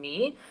touch with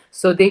me,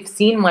 so they've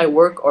seen my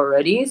work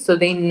already, so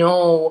they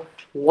know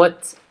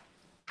what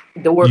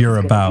the work you're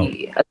is about.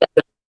 Be.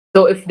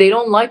 So if they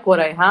don't like what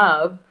I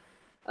have,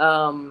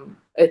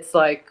 it's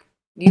like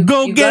you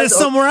get it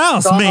somewhere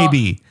else,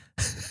 maybe.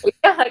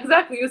 Yeah,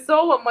 exactly. You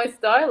saw what my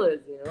style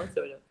is,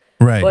 sort of.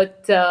 Right.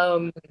 But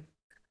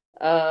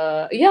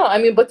yeah,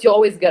 I mean, but you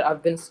always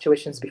I've been in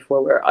situations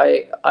before where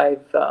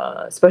I've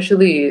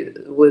especially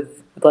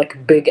with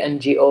like big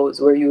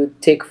NGOs, where you would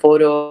take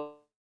photos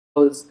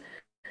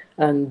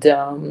and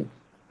then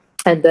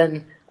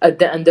at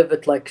the end of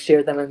it, like,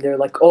 share them, and they're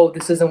like, oh,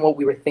 this isn't what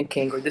we were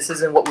thinking, or this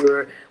isn't what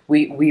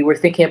we were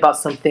thinking about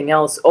something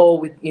else. Oh,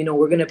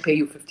 we're gonna pay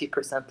you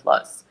 50%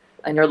 less,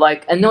 and you're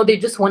like, and no, they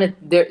just wanted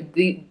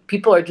the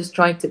people are just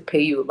trying to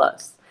pay you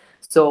less.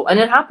 So, and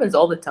it happens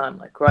all the time,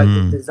 like, right,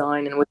 with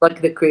design and with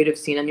like the creative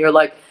scene, and you're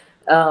like,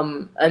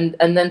 and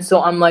then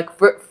so I'm like,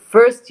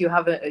 first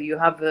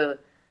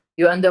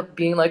you end up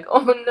being like,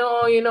 oh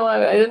no,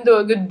 I didn't do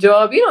a good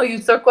job. You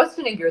start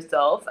questioning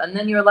yourself, and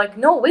then you're like,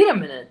 no, wait a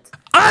minute.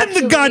 I'm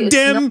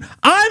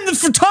the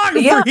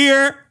photographer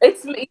here.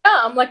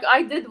 I'm like,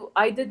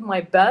 I did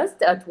my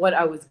best at what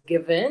I was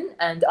given,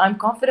 and I'm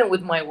confident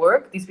with my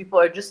work. These people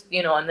are just,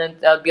 and then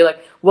I'll be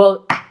like,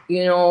 well,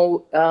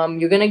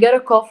 you're gonna get a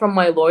call from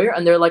my lawyer,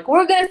 and they're like,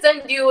 we're gonna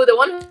send you the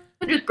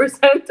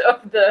 100%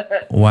 of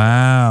the.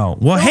 Wow.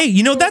 Well, hey,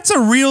 that's a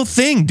real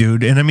thing,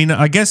 dude. And I mean,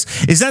 I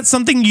guess, is that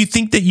something you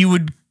think that you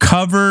would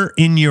cover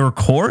in your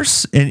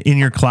course, in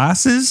your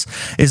classes?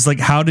 Is like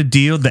how to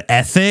deal the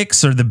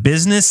ethics or the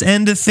business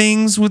end of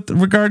things with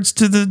regards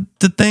to the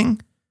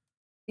thing?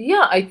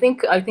 Yeah, I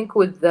think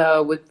with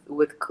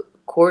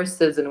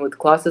courses and with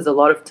classes, a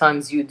lot of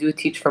times you do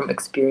teach from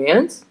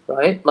experience,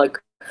 right? Like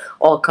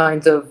all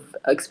kinds of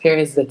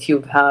experience that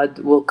you've had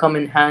will come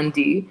in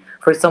handy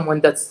for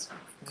someone that's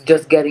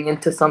just getting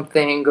into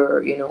something,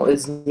 or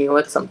is new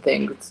at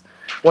something.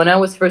 When I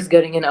was first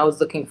getting in, I was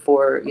looking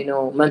for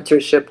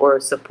mentorship or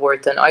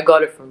support, and I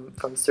got it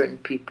from certain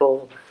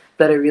people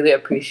that I really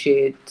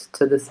appreciate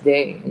to this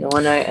day.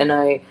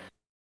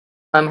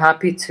 I'm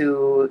happy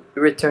to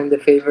return the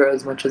favor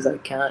as much as I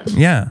can.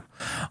 Yeah.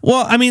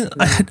 Well, I mean,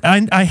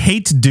 I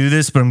hate to do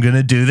this, but I'm going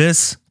to do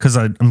this because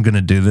I'm going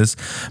to do this.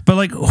 But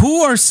like,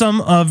 who are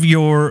some of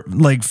your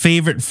like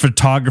favorite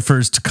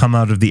photographers to come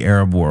out of the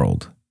Arab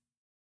world?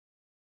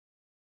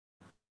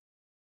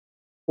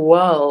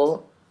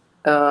 Well,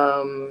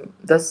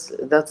 that's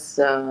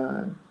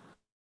oh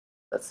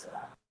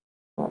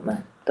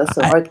man, that's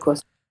a hard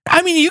question.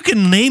 I mean, you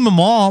can name them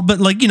all, but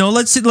like,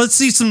 let's do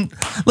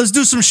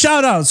some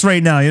shout outs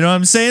right now. You know what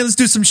I'm saying? Let's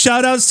do some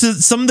shout outs to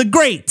some of the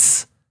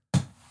greats.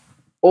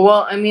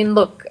 Well, I mean,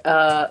 look,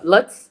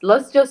 let's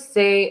just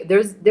say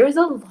there's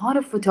a lot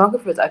of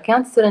photographers. I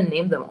can't sit and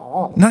name them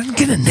all. Not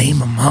gonna name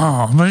them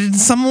all, but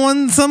some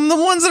of the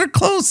ones that are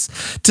close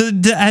to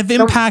have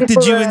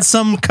impacted you in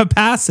some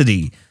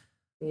capacity.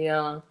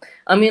 Yeah,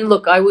 I mean,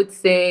 look, I would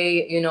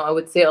say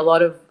a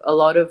lot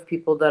of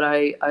people that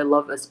I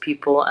love as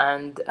people,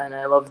 and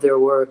I love their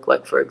work.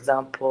 Like for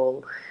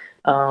example,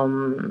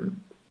 Dalia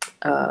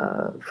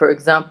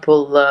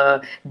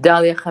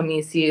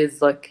Khamisi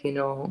is like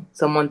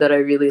someone that I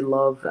really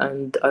love,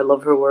 and I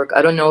love her work.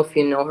 I don't know if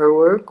you know her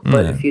work,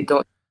 but if you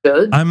don't,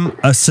 good. I'm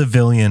a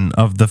civilian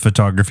of the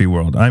photography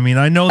world. I mean,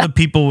 I know the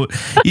people,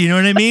 you know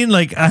what I mean?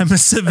 Like I'm a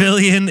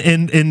civilian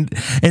and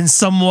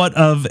somewhat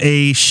of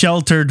a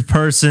sheltered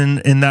person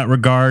in that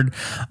regard.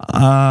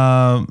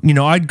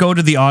 I'd go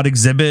to the odd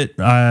exhibit,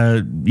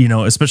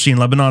 especially in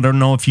Lebanon. I don't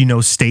know if you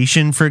know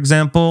Station, for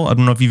example. I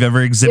don't know if you've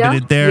ever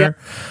exhibited there.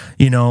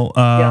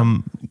 Yeah.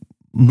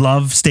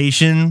 Love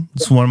Station.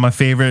 It's one of my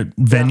favorite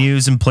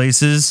venues and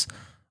places.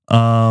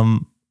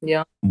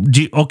 Yeah.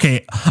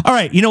 Okay. All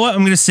right. You know what?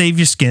 I'm going to save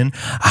your skin.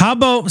 How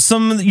about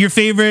some of your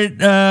favorite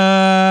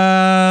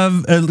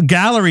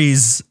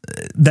galleries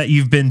that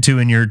you've been to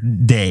in your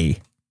day?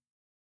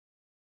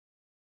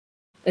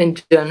 In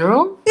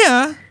general?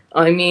 Yeah.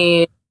 I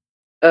mean,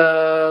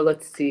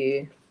 let's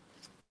see.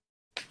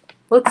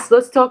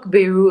 Let's talk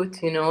Beirut.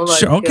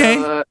 Sure,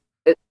 okay.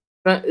 It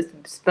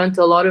spent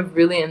a lot of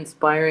really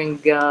inspiring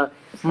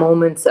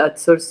moments at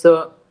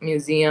Sursa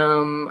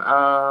Museum.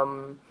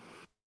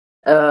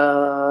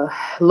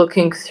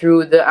 Looking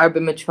through the Arab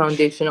Image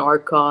Foundation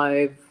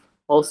archive,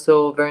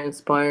 also very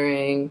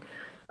inspiring.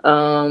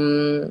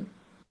 Seen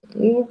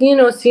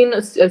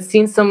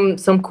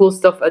some cool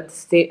stuff at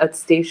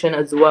Station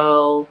as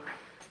well.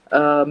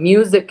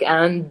 Music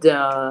and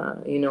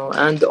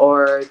and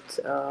art.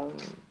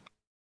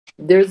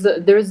 There's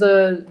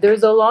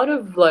a lot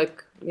of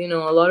like a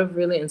lot of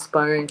really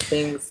inspiring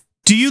things.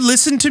 Do you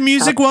listen to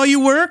music while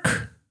you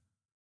work?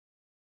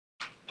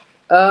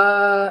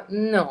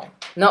 No.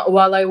 Not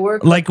while I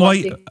work. Like while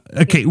you,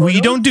 okay, well,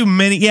 you don't do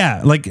many.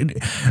 Yeah, like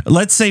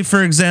let's say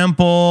for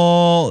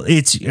example,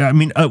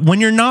 when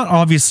you're not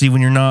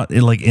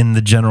like in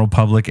the general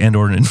public and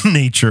or in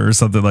nature or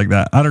something like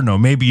that. I don't know.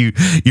 Maybe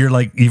you're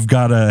like you've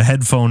got a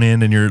headphone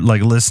in and you're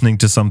like listening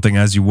to something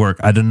as you work.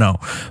 I don't know,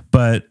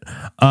 but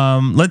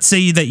let's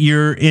say that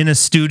you're in a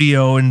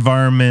studio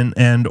environment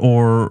and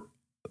or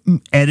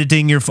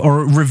editing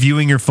or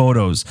reviewing your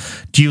photos.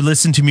 Do you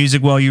listen to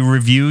music while you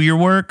review your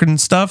work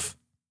and stuff?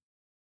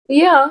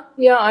 Yeah,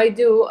 I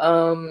do.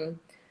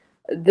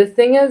 The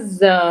thing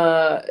is,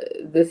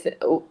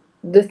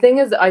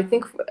 I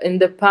think in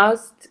the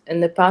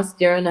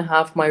past year and a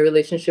half, my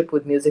relationship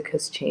with music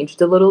has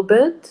changed a little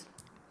bit.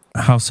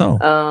 How so?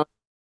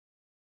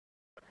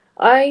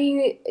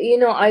 I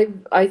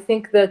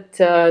think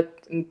that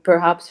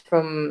perhaps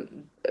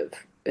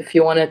if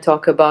you want to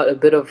talk about a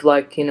bit of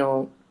like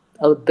a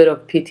bit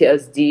of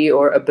PTSD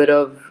or a bit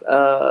of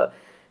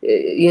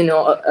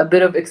a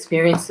bit of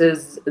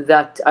experiences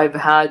that I've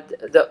had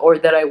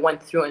that I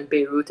went through in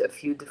Beirut a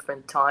few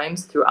different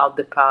times throughout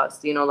the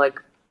past. Like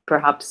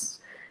perhaps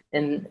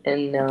in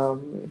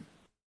the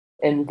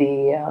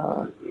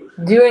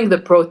during the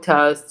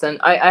protests,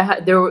 and I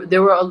had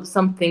there were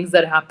some things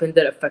that happened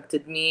that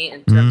affected me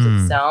in terms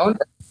of sound.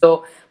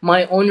 So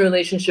my own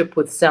relationship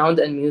with sound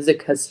and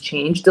music has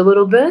changed a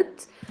little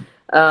bit.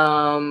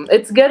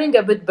 It's getting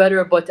a bit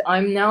better, but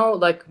I'm now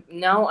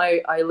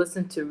I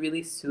listen to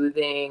really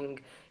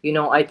soothing.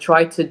 I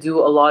try to do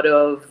a lot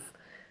of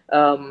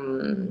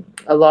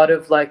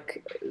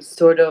like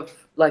sort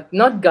of like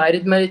not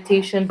guided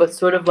meditation, but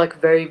sort of like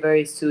very,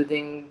 very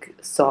soothing,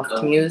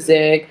 soft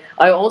music.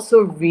 I also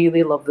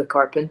really love the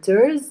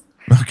Carpenters.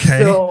 Okay.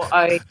 So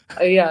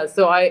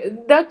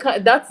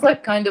that's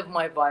like kind of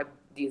my vibe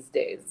these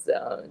days.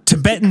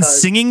 Tibetan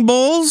singing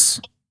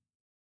bowls?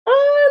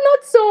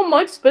 Not so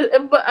much, but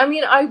I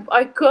mean,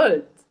 I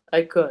could.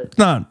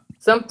 Not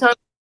Sometimes,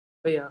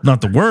 yeah.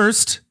 not the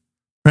worst,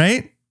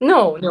 right?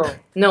 No.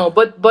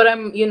 But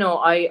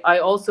I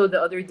also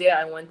the other day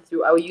I went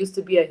through. I used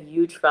to be a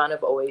huge fan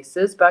of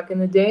Oasis back in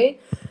the day,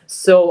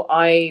 so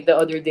I the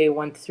other day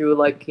went through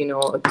like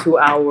a 2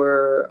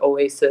 hour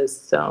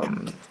Oasis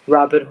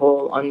rabbit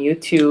hole on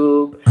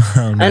YouTube,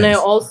 Oh, and nice.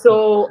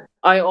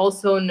 I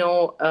also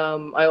know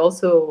I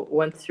also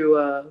went through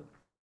a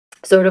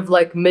sort of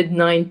like mid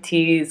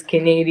 90s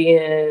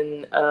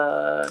Canadian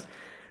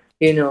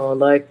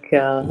like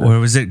What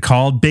was it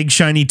called? Big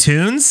Shiny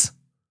Tunes?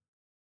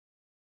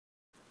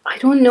 I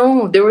don't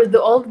know. There were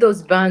all of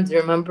those bands.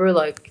 Remember,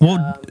 like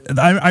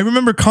I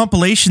remember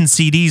compilation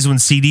CDs when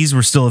CDs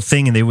were still a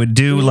thing, and they would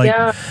do like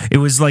it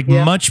was like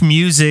Much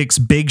Music's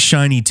Big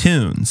Shiny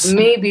Tunes.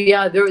 Maybe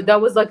that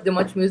was like the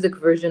Much Music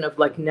version of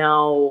like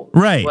now,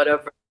 right?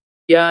 Whatever.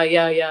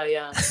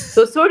 Yeah.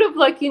 So sort of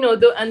like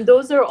and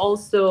those are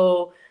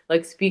also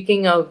like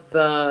speaking of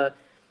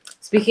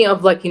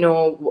like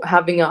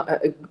having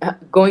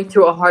going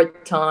through a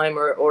hard time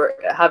or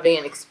having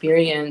an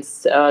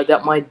experience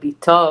that might be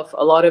tough.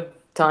 A lot of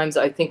times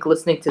I think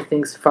listening to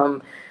things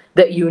from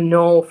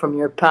from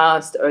your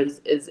past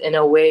is in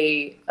a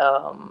way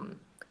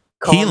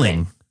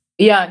healing.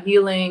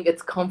 Healing.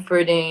 It's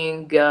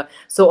comforting.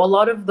 So a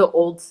lot of the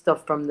old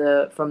stuff from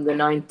the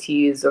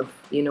 90s of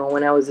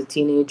when I was a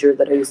teenager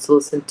that I used to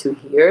listen to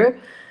here,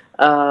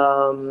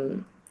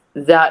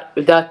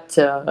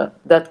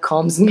 that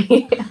calms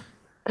me.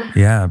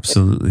 Yeah,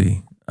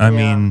 absolutely. I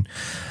mean,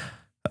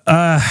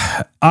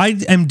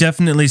 I am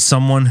definitely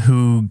someone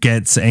who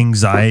gets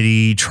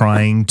anxiety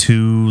trying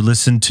to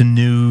listen to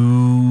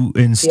new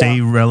and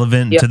stay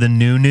relevant to the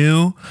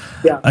new.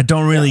 Yeah. I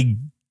don't really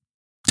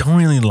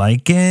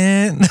like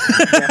it.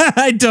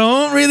 I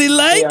don't really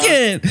like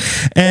it.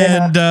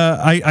 And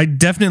I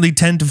definitely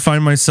tend to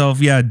find myself,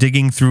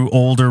 digging through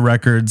older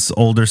records,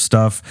 older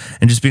stuff,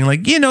 and just being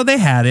like, they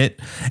had it.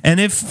 And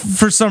if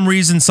for some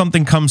reason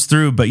something comes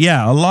through, but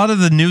a lot of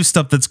the new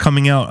stuff that's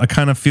coming out, I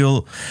kind of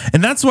feel,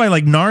 and that's why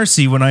like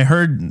Narcy, when I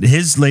heard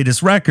his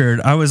latest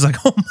record, I was like,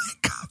 oh my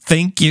God,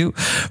 thank you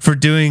for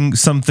doing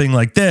something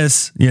like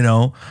this,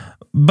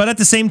 But at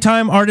the same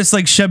time, artists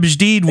like Sheb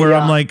Jdeed, where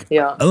I'm like,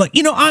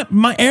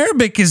 my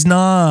Arabic is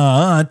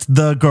not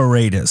the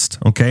greatest.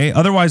 Okay,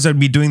 otherwise I'd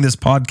be doing this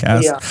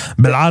podcast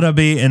bil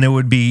Arabi, and it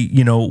would be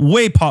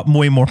way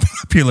more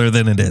popular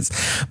than it is.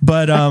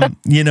 But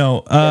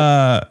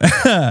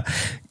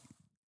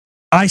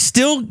I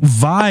still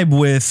vibe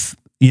with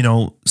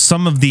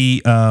some of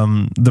the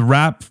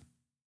rap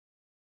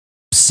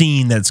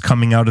scene that's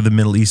coming out of the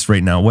Middle East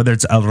right now, whether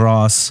it's Al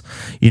Ras,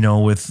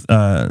 with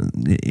Bab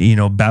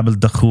al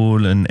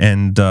Dakhul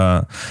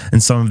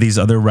and some of these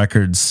other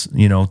records,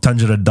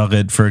 Tanjira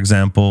Dagid, for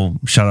example.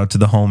 Shout out to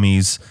the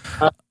homies.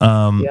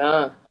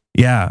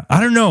 I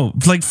don't know,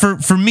 like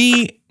for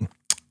me,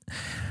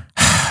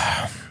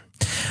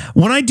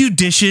 when I do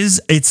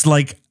dishes, it's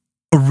like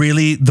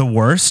really the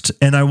worst,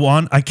 and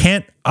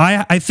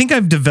I think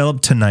I've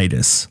developed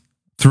tinnitus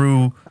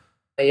through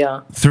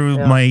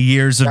my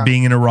years of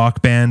being in a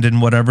rock band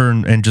and whatever,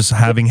 and just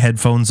having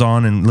headphones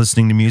on and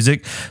listening to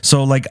music.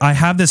 So like I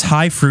have this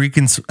high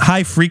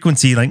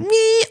frequency like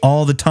me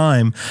all the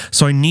time.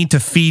 So I need to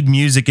feed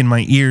music in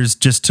my ears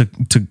just to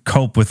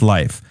cope with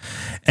life.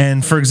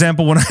 And for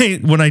example, when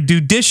I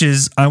do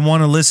dishes, I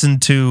want to listen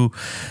to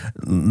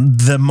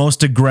the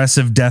most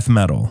aggressive death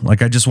metal.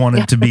 Like I just want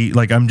it to be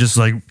like I'm just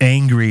like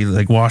angry,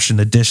 like washing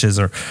the dishes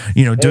or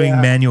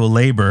doing manual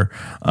labor.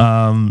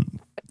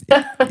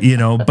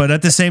 But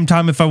at the same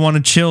time, if I want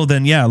to chill,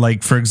 then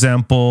like for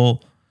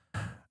example,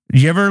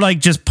 you ever like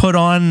just put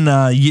on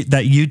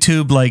that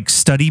YouTube like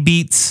study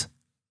beats?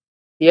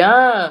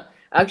 Yeah,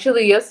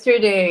 actually,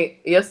 yesterday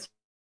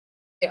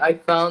I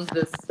found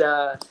this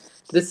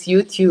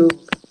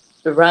YouTube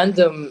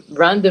random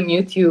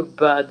YouTube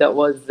that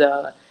was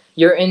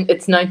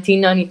it's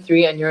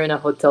 1993 and you're in a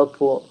hotel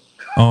pool.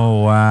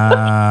 Oh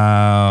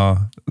wow,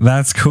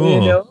 that's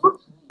cool.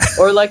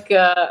 Or like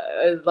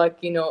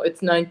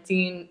it's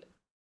 19.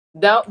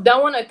 That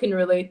one I can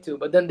relate to,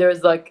 but then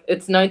there's like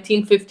it's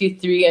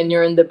 1953 and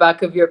you're in the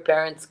back of your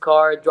parents'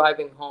 car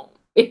driving home.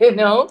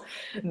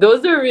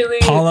 Those are really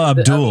Paula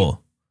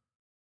Abdul.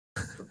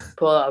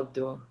 Paula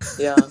Abdul,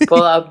 yeah,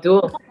 Paula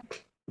Abdul.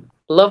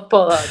 Love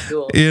Paula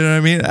Abdul. You know what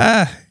I mean?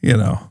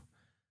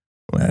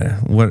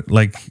 What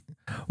like?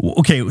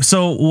 Okay,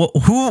 so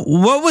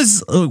what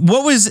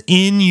was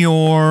in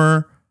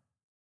your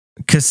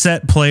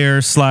cassette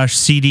player /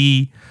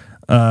 CD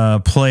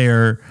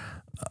player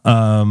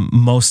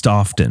most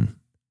often?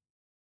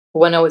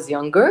 When I was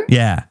younger?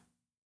 Yeah.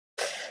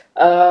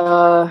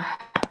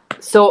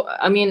 So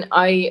I mean,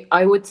 I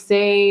would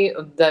say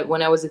that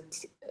when I was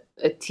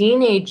a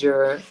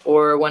teenager,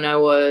 or when I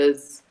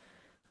was,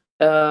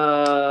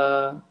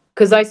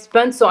 because I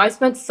spent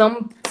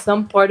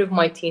some part of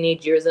my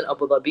teenage years in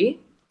Abu Dhabi,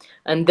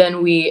 and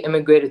then we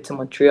immigrated to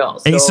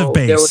Montreal. Ace of So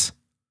there was, Base.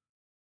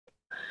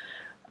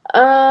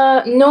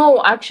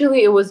 no,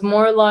 actually, it was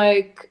more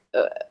like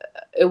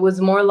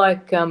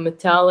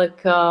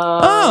Metallica,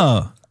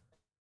 Oh,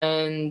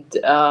 and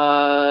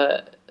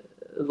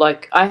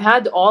like I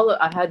had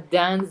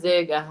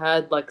Danzig, I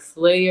had like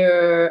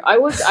Slayer. I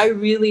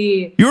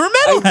really you were a I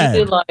really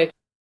metalhead. like,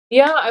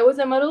 yeah, I was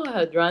a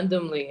metalhead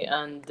randomly,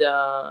 and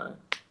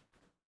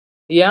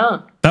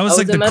yeah, That was I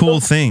like was a the cool metal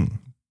thing.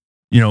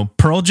 You know,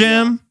 Pearl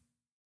Jam,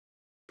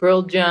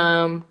 Pearl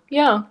Jam,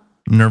 yeah,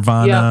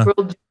 Nirvana.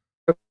 Pearl Jam,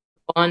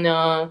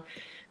 Nirvana,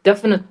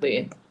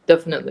 definitely.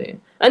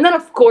 And then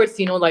of course,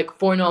 like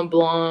Four Non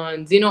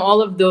Blondes,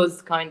 all of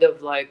those kind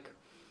of like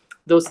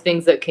those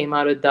things that came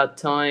out at that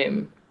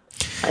time.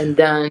 And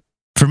then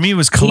For me, it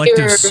was Collective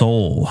here,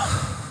 Soul.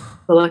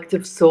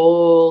 Collective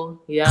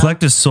Soul, yeah.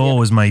 Collective Soul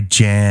was my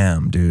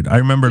jam, dude. I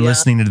remember Yeah.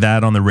 listening to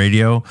that on the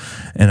radio,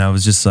 and I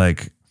was just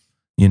like,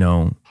 it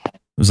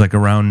was like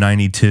around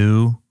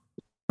 92,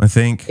 I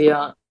think.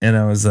 Yeah, And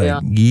I was like, Yeah.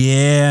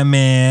 yeah,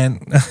 man.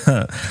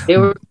 they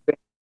were great.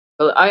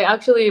 Well, I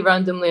actually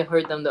randomly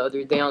heard them the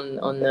other day on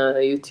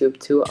YouTube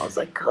too. I was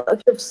like,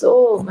 Collective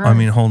Soul, man. I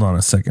mean, hold on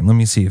a second. Let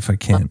me see if I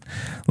can.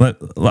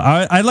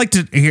 I'd like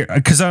to hear,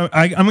 because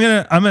I'm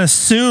gonna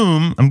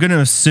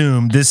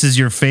assume this is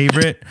your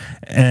favorite,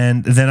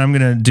 and then I'm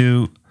gonna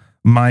do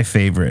my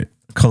favorite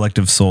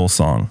Collective Soul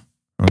song.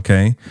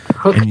 Okay,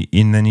 Okay.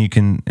 and then you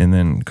can, and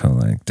then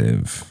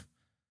Collective.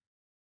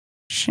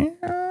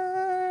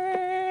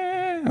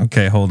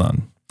 Okay, hold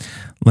on.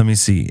 Let me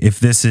see if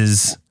this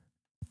is.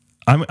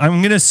 I'm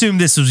gonna assume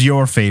this was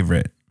your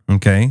favorite,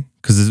 okay?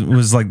 Because it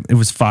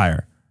was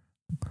fire.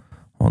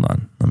 Hold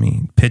on, let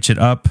me pitch it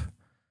up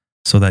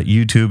so that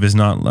YouTube is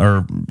not,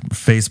 or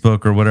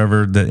Facebook or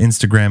whatever, the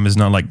Instagram is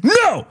not like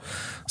no.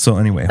 So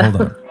anyway,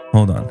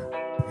 hold on.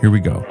 Here we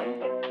go.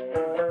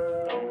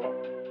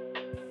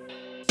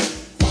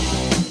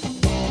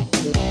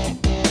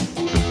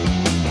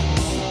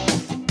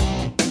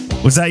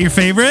 Was that your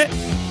favorite?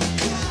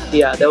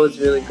 Yeah, that was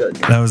really good.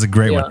 That was a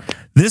great Yeah. one.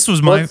 This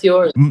was What's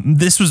yours?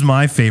 This was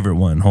my favorite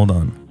one. Hold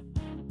on.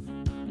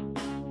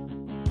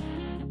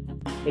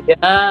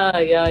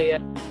 Yeah.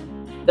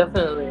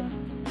 Definitely.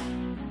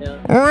 Yeah.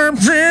 Well,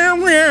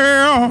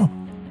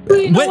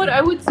 you know what?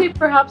 I would say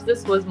perhaps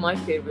this was my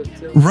favorite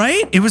too.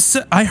 Right? It was.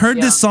 I heard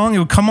Yeah. this song. It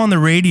would come on the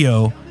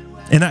radio,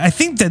 and I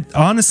think that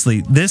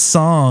honestly, this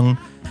song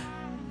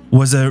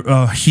was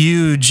a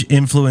huge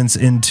influence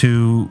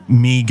into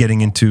me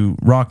getting into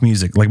rock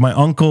music. Like my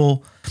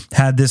uncle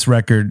had this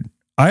record.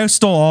 I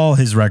stole all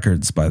his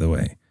records, by the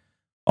way,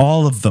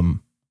 all of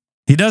them.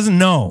 He doesn't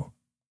know,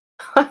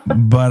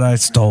 but I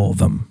stole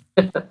them.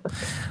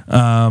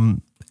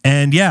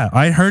 And yeah,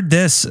 I heard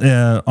this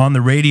on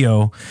the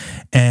radio,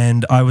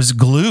 and I was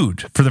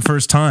glued for the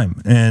first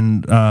time.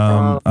 And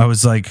I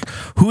was like,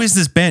 "Who is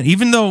this band?"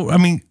 Even though, I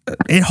mean,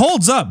 it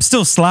holds up,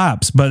 still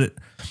slaps, but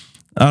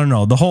I don't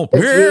know. The whole It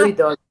really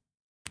does.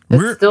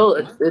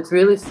 It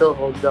really still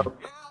holds up.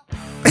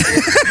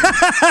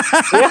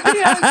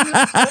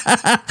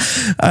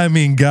 I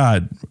mean,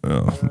 God.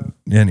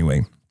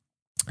 Anyway,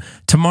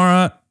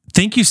 Tamara,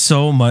 thank you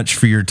so much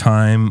for your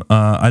time.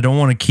 I don't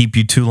want to keep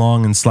you too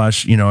long, and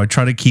I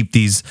try to keep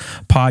these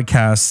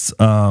podcasts,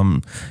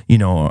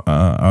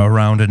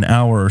 around an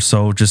hour or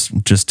so,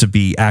 just to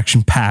be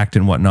action packed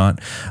and whatnot.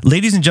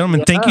 Ladies and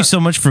gentlemen, thank you so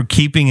much for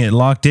keeping it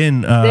locked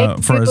in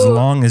for as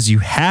long as you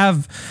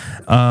have.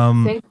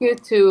 Thank you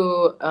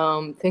to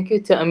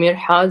Amir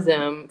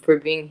Hazem for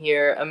being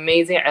here.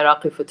 Amazing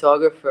Iraqi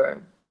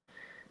photographer.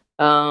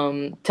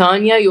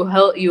 Tanya, you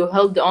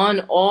held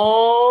on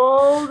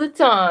all the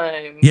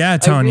time. Yeah,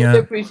 Tanya. I really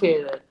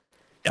appreciate it.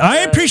 I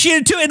appreciate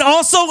it too, and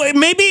also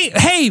maybe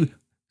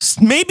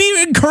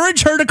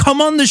encourage her to come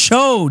on the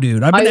show,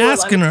 dude. I've been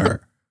asking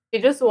her.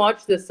 She just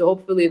watched this, so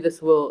hopefully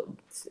this will,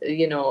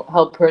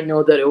 help her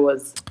know that it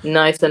was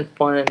nice and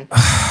fun, and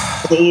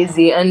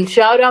easy. And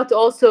shout out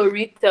also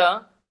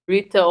Rita.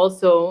 Rita,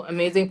 also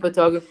amazing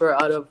photographer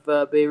out of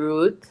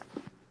Beirut.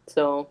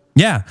 So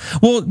yeah,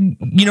 well,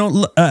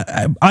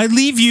 I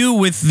leave you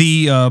with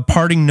the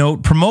parting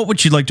note. Promote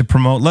what you'd like to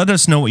promote. Let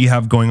us know what you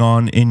have going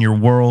on in your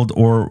world,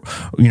 or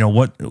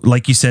what,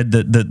 like you said,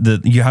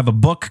 that you have a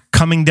book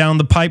coming down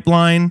the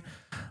pipeline.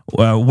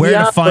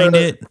 Where to find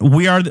it?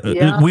 We are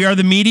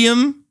the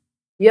Medium.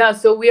 Yeah,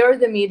 so We Are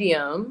the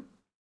Medium,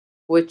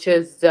 which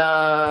is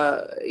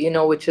a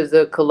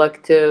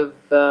collective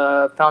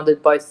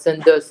founded by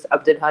Sindus,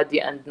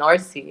 Abdelhadi, and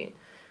Narsi,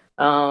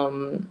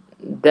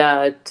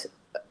 that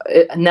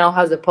it now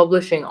has a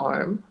publishing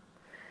arm.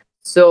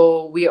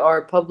 So we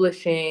are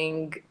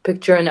publishing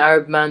Picture an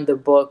Arab Man, the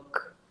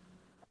book,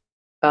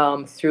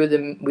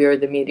 through We Are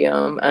the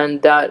Medium,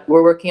 and that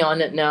we're working on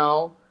it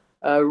now.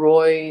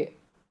 Roy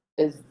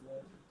is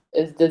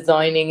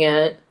designing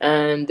it,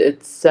 and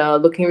it's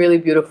looking really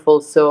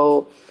beautiful.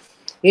 So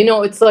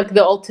it's like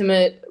the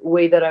ultimate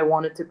way that I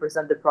wanted to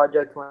present the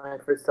project when I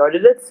first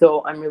started it.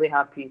 So I'm really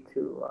happy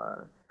to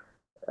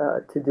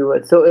do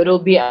it. So it'll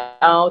be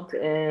out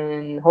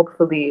in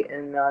hopefully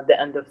in the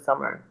end of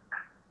summer.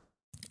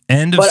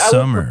 End of But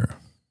summer.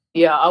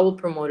 I will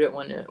promote it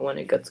when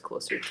it gets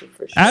closer to,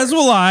 for sure. As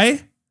will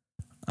I.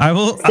 I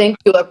will. Thank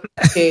you,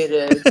 appreciate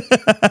it.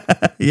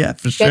 Yeah,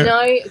 for sure.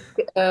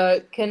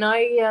 Can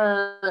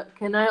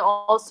I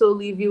also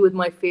leave you with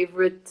my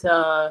favorite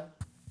filter?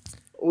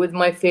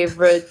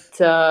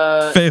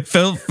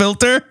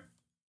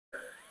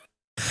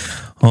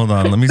 Hold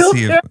on, let me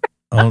see if.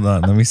 Hold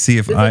on, let me see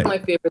if this is my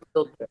favorite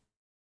filter.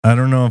 I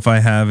don't know if I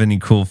have any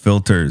cool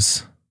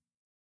filters.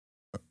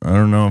 I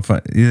don't know if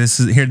this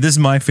is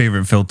my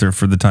favorite filter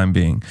for the time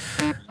being.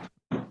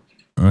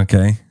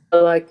 Okay. I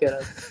like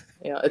it.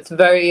 Yeah, it's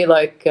very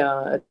like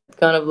it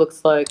kind of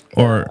looks like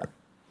or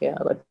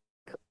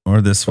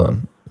this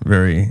one.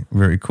 Very,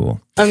 very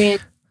cool. I mean,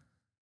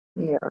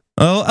 yeah.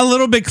 Oh, a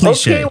little bit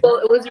cliche. Okay, well,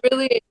 it was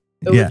really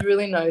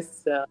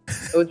nice.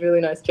 It was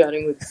really nice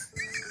chatting with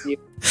you.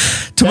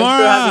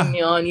 Tomorrow. Thanks for having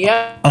me on.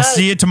 Yeah. I'll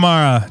see you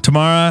tomorrow.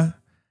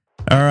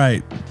 All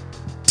right.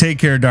 Take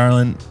care,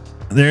 darling.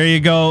 There you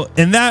go.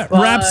 And that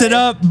wraps it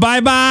up.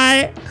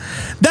 Bye-bye.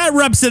 That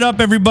wraps it up,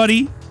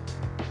 everybody.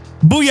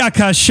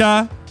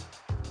 Booyakasha.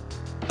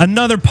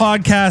 Another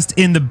podcast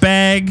in the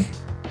bag.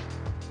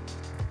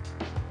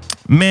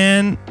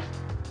 Man,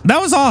 that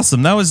was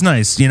awesome. That was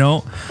nice.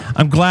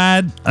 I'm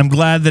glad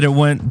that it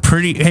went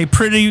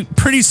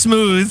pretty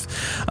smooth.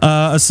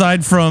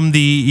 Aside from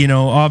the,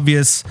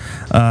 obvious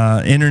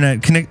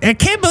internet connect. I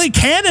can't believe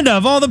Canada,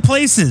 of all the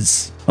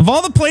places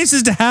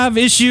to have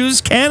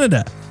issues,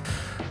 Canada.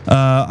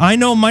 I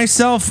know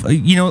myself,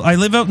 I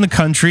live out in the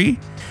country,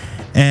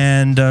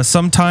 and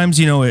sometimes,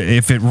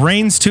 if it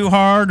rains too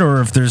hard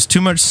or if there's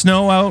too much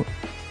snow out,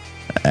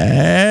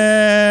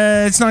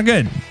 it's not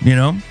good,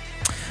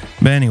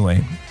 But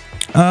anyway,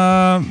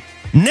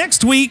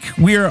 next week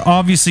we are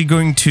obviously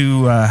going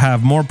to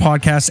have more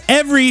podcasts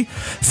every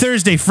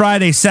Thursday,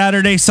 Friday,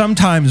 Saturday,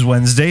 sometimes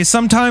Wednesday,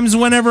 sometimes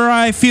whenever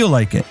I feel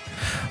like it.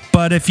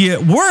 But if you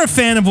were a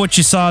fan of what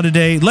you saw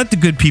today, let the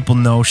good people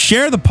know.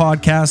 Share the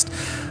podcast.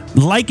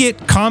 Like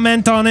it,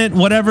 comment on it,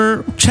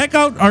 whatever. Check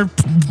out our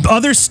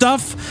other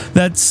stuff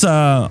that's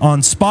on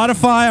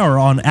Spotify or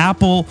on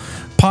Apple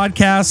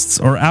Podcasts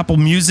or Apple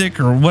Music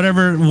or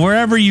whatever,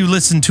 wherever you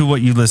listen to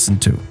what you listen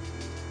to.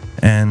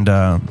 And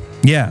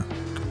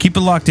keep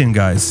it locked in,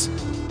 guys.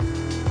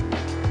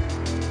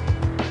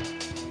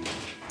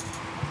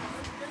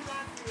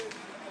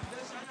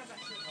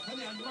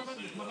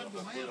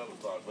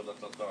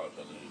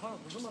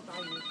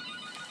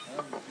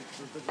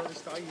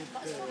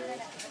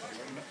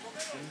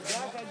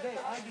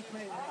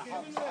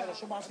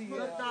 شو بعطيه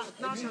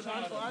 12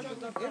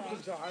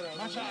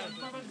 ما شاء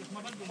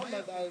محمد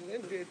قال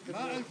انت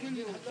ما قلت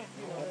له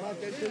ما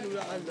قلت له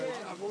لا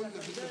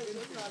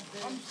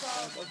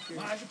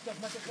ما عجبتك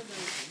ما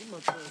تاخذها ما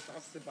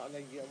تعصب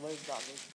علي الله يرضى عليك